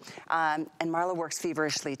matching. And Marla works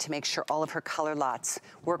feverishly to make sure all of her color lots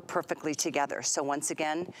work perfectly together. So once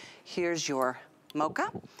again, here's your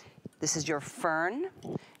mocha. This is your fern.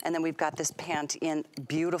 And then we've got this pant in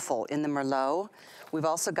beautiful in the Merlot. We've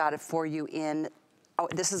also got it for you in,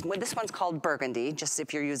 this one's called burgundy, just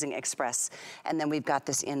if you're using express. And then we've got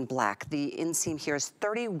this in black. The inseam here is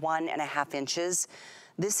 31.5 inches.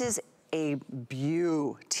 This is a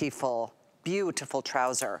beautiful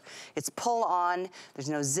trouser. It's pull on, there's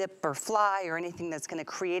no zip or fly or anything that's gonna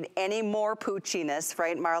create any more poochiness,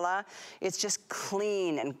 right, Marla? It's just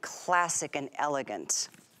clean and classic and elegant.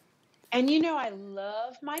 And I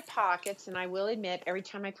love my pockets, and I will admit, every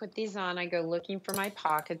time I put these on, I go looking for my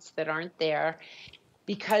pockets that aren't there,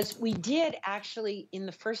 because we did actually, in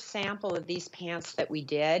the first sample of these pants that we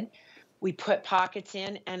did, We put pockets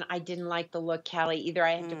in, and I didn't like the look, Callie, either.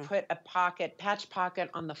 I had to put a patch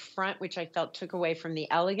pocket on the front, which I felt took away from the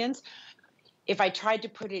elegance. If I tried to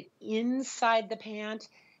put it inside the pant,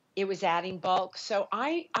 it was adding bulk. So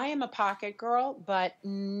I am a pocket girl, but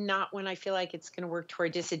not when I feel like it's going to work to our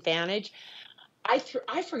disadvantage. I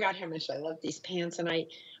forgot how much I love these pants, and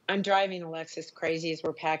I'm driving Alexis crazy as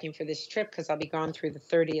we're packing for this trip because I'll be gone through the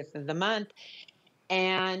 30th of the month.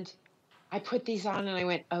 And I put these on and I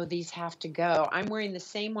went, oh, these have to go. I'm wearing the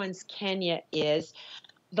same ones Kenya is.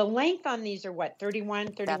 The length on these are what,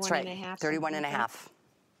 31 That's right. and a half? 31 and a half.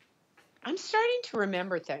 I'm starting to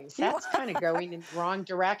remember things. That's kind of going in the wrong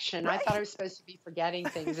direction. Right. I thought I was supposed to be forgetting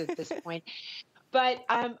things at this point. But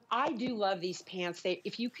I do love these pants.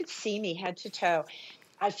 If you could see me head to toe,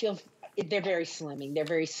 I feel they're very slimming. They're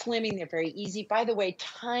very slimming. They're very easy. By the way,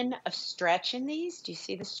 ton of stretch in these. Do you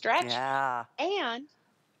see the stretch? Yeah. And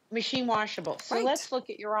machine washable. So let's look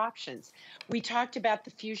at your options. We talked about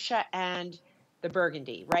the fuchsia and the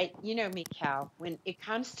burgundy, right? You know me, Cal. When it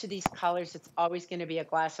comes to these colors, it's always going to be a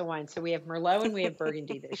glass of wine. So we have Merlot and we have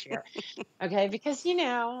burgundy this year. Okay, because, you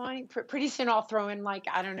know, pretty soon I'll throw in, like,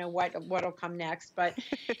 I don't know what'll come next, but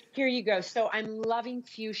here you go. So I'm loving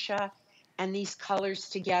fuchsia and these colors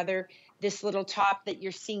together. This little top that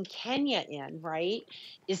you're seeing Kenya in, right,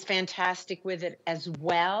 is fantastic with it as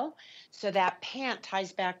well. So that pant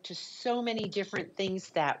ties back to so many different things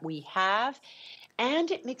that we have,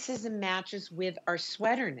 and it mixes and matches with our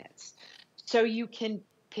sweater knits. So you can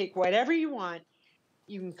pick whatever you want.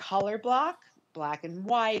 You can color block, black and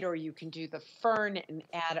white, or you can do the fern and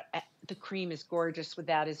add, the cream is gorgeous with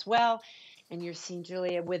that as well. And you're seeing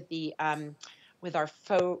Julia with the, with our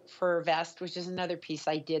faux fur vest, which is another piece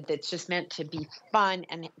I did that's just meant to be fun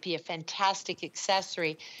and be a fantastic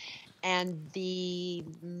accessory. And the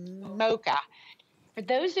mocha. For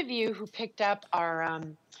those of you who picked up our,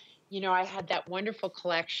 you know, I had that wonderful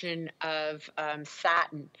collection of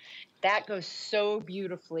satin. That goes so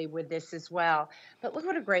beautifully with this as well. But look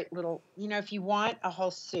what a great little, you know, if you want a whole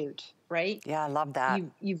suit, right? Yeah, I love that.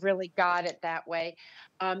 You've really got it that way.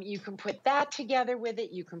 You can put that together with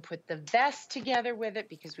it. You can put the vest together with it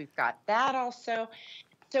because we've got that also.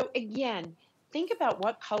 So again, think about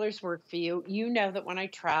what colors work for you. You know that when I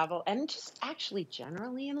travel, and just actually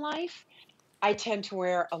generally in life, I tend to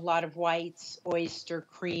wear a lot of whites, oyster,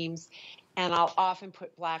 creams, and I'll often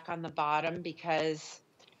put black on the bottom because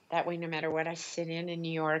that way, no matter what I sit in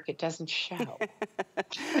New York, it doesn't show.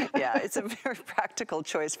 Yeah, it's a very practical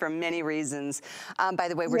choice for many reasons. By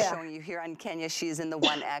the way, we're showing you here on Kenya, she's in the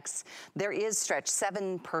 1X. There is stretch,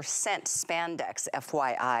 7% spandex,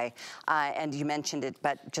 FYI. And you mentioned it,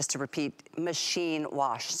 but just to repeat, machine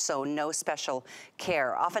wash, so no special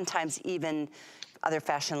care. Oftentimes even other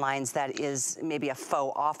fashion lines that is maybe a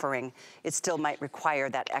faux offering, it still might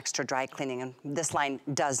require that extra dry cleaning, and this line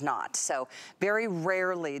does not. So very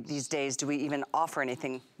rarely these days do we even offer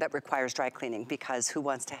anything that requires dry cleaning, because who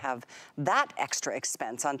wants to have that extra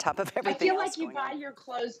expense on top of everything else? I feel like you buy your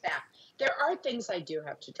clothes back. There are things I do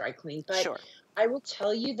have to dry clean, but sure. I will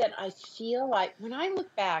tell you that I feel like when I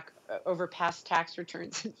look back over past tax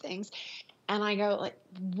returns and things, and I go like,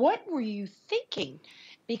 what were you thinking?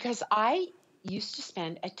 Because I used to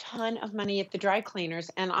spend a ton of money at the dry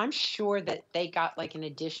cleaners, and I'm sure that they got like an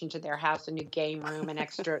addition to their house, a new game room, an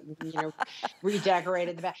extra, you know,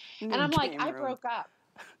 redecorated the back. And I'm like, I broke up.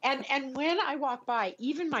 And when I walk by,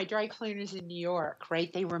 even my dry cleaners in New York,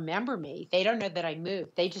 right, they remember me. They don't know that I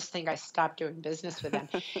moved. They just think I stopped doing business with them.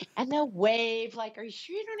 And they'll wave like, are you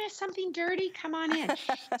sure you don't have something dirty? Come on in.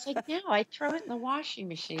 It's like, no, I throw it in the washing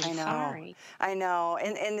machine. I know. Sorry. I know.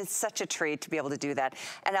 And it's such a treat to be able to do that.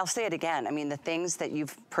 And I'll say it again. I mean, the things that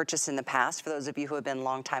you've purchased in the past, for those of you who have been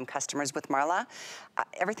longtime customers with Marla,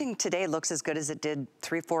 everything today looks as good as it did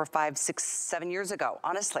 3, 4, 5, 6, 7 years ago,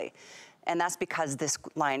 honestly. And that's because this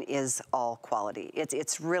line is all quality.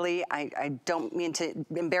 It's really, I don't mean to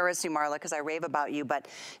embarrass you, Marla, because I rave about you, but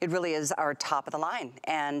it really is our top of the line.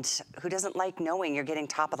 And who doesn't like knowing you're getting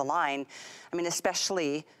top of the line? I mean,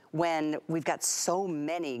 especially when we've got so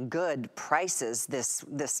many good prices this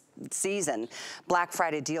season. Black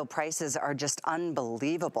Friday deal prices are just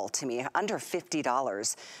unbelievable to me, under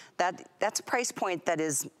 $50. That's a price point that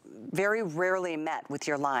is very rarely met with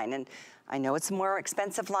your line. And I know it's a more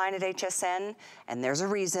expensive line at HSN, and there's a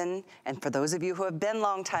reason. And for those of you who have been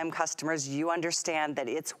longtime customers, you understand that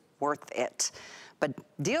it's worth it. But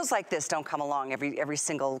deals like this don't come along every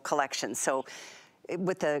single collection. So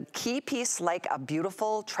with a key piece like a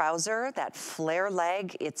beautiful trouser, that flare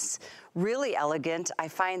leg, it's really elegant. I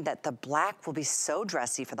find that the black will be so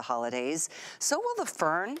dressy for the holidays. So will the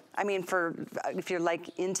fern. I mean, if you're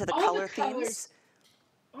like into the color themes.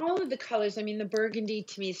 All of the colors. I mean, the burgundy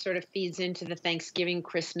to me sort of feeds into the Thanksgiving,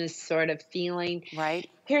 Christmas sort of feeling. Right.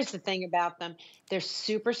 Here's the thing about them. They're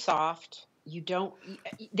super soft.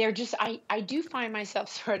 They're just, I do find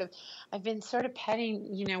myself I've been sort of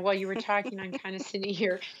petting, while you were talking, I'm kind of sitting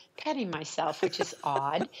here petting myself, which is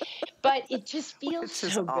odd, but it just feels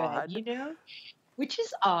so good, which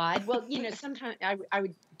is odd. Well, sometimes I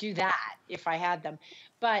would do that if I had them,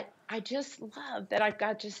 but I just love that I've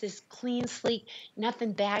got just this clean, sleek,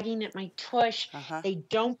 nothing bagging at my tush. They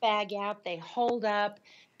don't bag out, they hold up,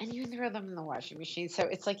 and you can throw them in the washing machine. So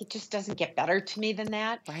it's like, it just doesn't get better to me than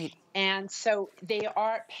that. Right. And so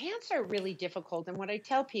pants are really difficult. And what I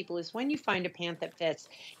tell people is when you find a pant that fits,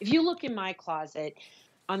 if you look in my closet,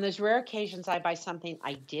 on those rare occasions I buy something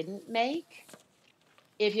I didn't make,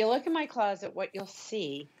 if you look in my closet, what you'll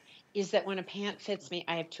see is that when a pant fits me,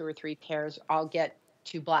 I have 2 or 3 pairs. I'll get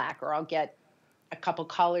 2 black or I'll get a couple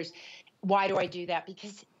colors. Why do I do that?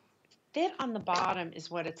 Because fit on the bottom is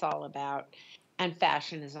what it's all about. And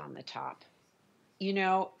fashion is on the top,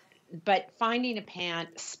 but finding a pant,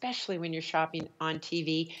 especially when you're shopping on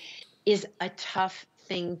TV, is a tough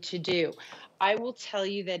thing to do. I will tell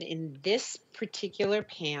you that in this particular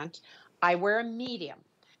pant, I wear a medium.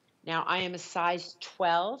 Now, I am a size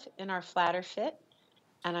 12 in our flatter fit,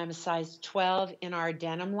 and I'm a size 12 in our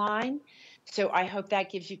denim line. So I hope that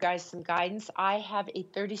gives you guys some guidance. I have a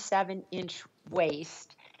 37-inch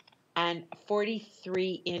waist and a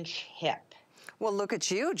 43-inch hip. Well, look at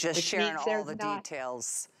you just sharing all the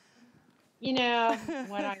details. What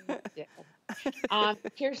I would do.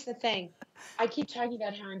 Here's the thing. I keep talking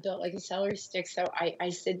about how I'm built like a celery stick. So I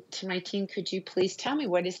said to my team, could you please tell me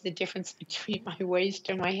what is the difference between my waist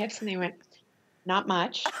and my hips? And they went, not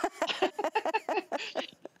much.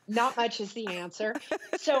 Not much is the answer.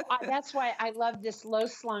 So that's why I love this low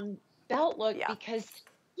slung belt look because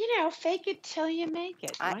fake it till you make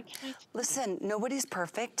it. Listen, nobody's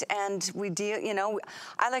perfect, and we deal,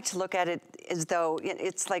 I like to look at it as though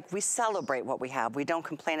it's like we celebrate what we have. We don't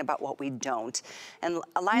complain about what we don't. And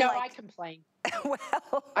a line I complain.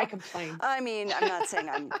 Well, I complain. I mean, I'm not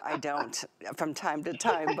saying I don't from time to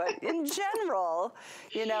time, but in general,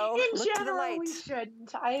 look to the light. We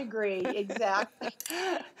shouldn't. I agree. Exactly.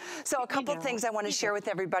 So a couple things I want to share with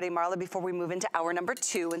everybody, Marla, before we move into hour number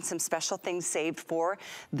 2 and some special things saved for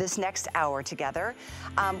this next hour together.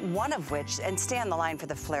 One of which, and stay on the line for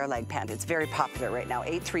the flare leg pant. It's very popular right now.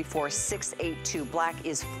 834-682. Black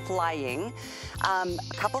is flying. A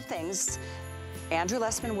couple things. Andrew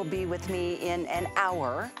Lessman will be with me in an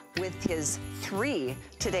hour with his 3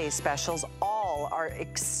 today's specials. All are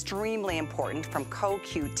extremely important, from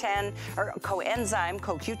CoQ10, or coenzyme,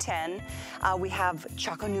 CoQ10. We have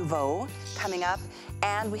Choco Nouveau coming up,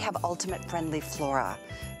 and we have Ultimate Friendly Flora.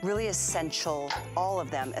 Really essential, all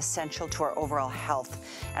of them essential to our overall health.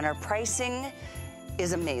 And our pricing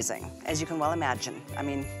is amazing, as you can well imagine. I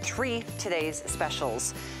mean, 3 today's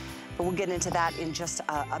specials. But we'll get into that in just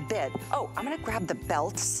a bit. Oh, I'm gonna grab the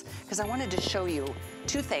belts because I wanted to show you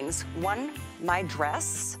 2 things. 1, my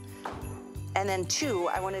dress, and then 2,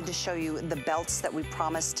 I wanted to show you the belts that we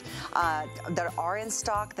promised that are in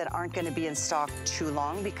stock, that aren't gonna be in stock too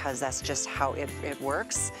long, because that's just how it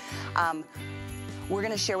works. We're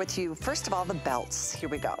gonna share with you, first of all, the belts. Here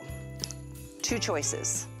we go. 2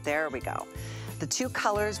 choices, there we go. The 2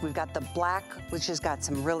 colors, we've got the black, which has got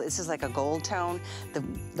some this is like a gold tone, the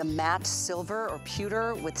matte silver or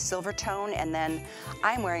pewter with silver tone, and then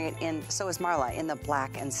I'm wearing it in, so is Marla, in the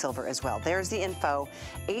black and silver as well. There's the info,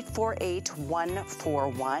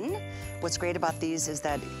 848141. What's great about these is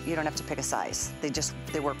that you don't have to pick a size.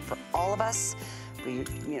 They work for all of us.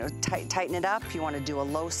 Tighten it up. You want to do a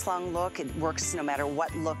low slung look. It works no matter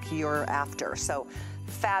what look you're after. So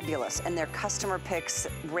fabulous, and their customer picks,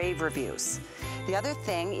 rave reviews. The other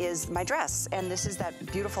thing is my dress, and this is that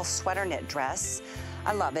beautiful sweater knit dress.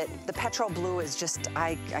 I love it. The petrol blue is just,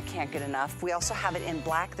 I can't get enough. We also have it in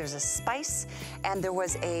black. There's a spice, and there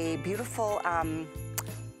was a beautiful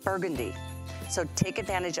burgundy. So take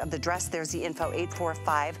advantage of the dress. There's the info,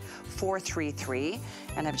 845433.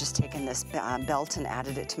 And I've just taken this belt and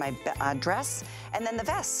added it to my dress. And then the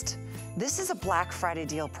vest. This is a Black Friday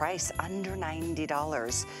deal price, under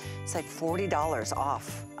 $90. It's like $40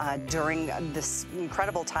 off during this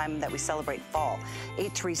incredible time that we celebrate fall.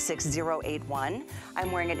 836081.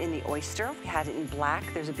 I'm wearing it in the oyster. We had it in black.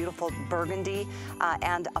 There's a beautiful burgundy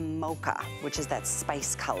and a mocha, which is that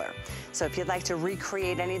spice color. So if you'd like to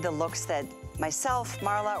recreate any of the looks that myself,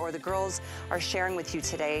 Marla, or the girls are sharing with you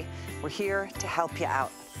today, we're here to help you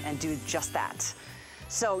out and do just that.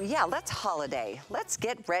 So yeah, let's holiday. Let's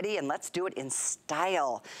get ready and let's do it in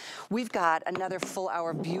style. We've got another full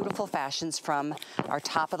hour of beautiful fashions from our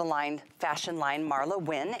top of the line fashion line,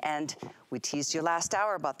 MarlaWynne, and we teased you last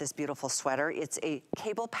hour about this beautiful sweater. It's a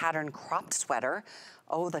cable pattern cropped sweater.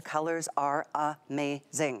 Oh, the colors are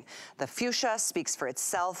amazing. The fuchsia speaks for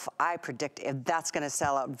itself. I predict that's gonna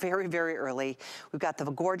sell out very, very early. We've got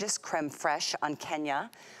the gorgeous creme fraiche on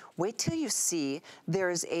Kenya. Wait till you see,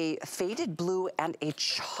 there's a faded blue and a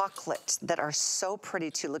chocolate that are so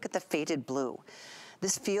pretty too. Look at the faded blue.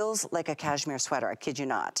 This feels like a cashmere sweater, I kid you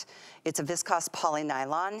not. It's a viscose poly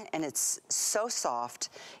nylon and it's so soft.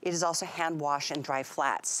 It is also hand wash and dry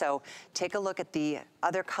flat. So take a look at the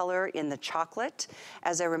other color in the chocolate.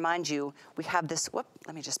 As I remind you, we have this, whoop,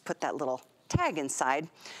 let me just put that little tag inside,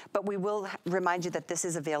 but we will remind you that this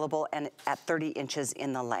is available and at 30 inches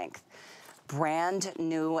in the length. Brand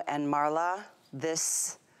new, and Marla,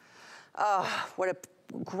 this, what a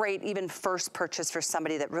great even first purchase for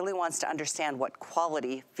somebody that really wants to understand what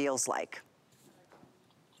quality feels like.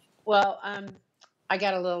 Well, I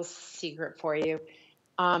got a little secret for you.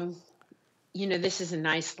 You know, this is a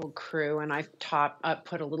nice little crew, and I've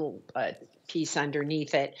put a little piece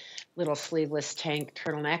underneath it, little sleeveless tank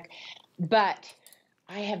turtleneck. But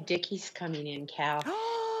I have Dickies coming in, Cal.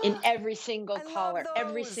 In every single color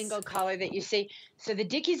that you see. So the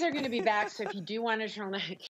Dickies are going to be back. So if you do want a turtleneck,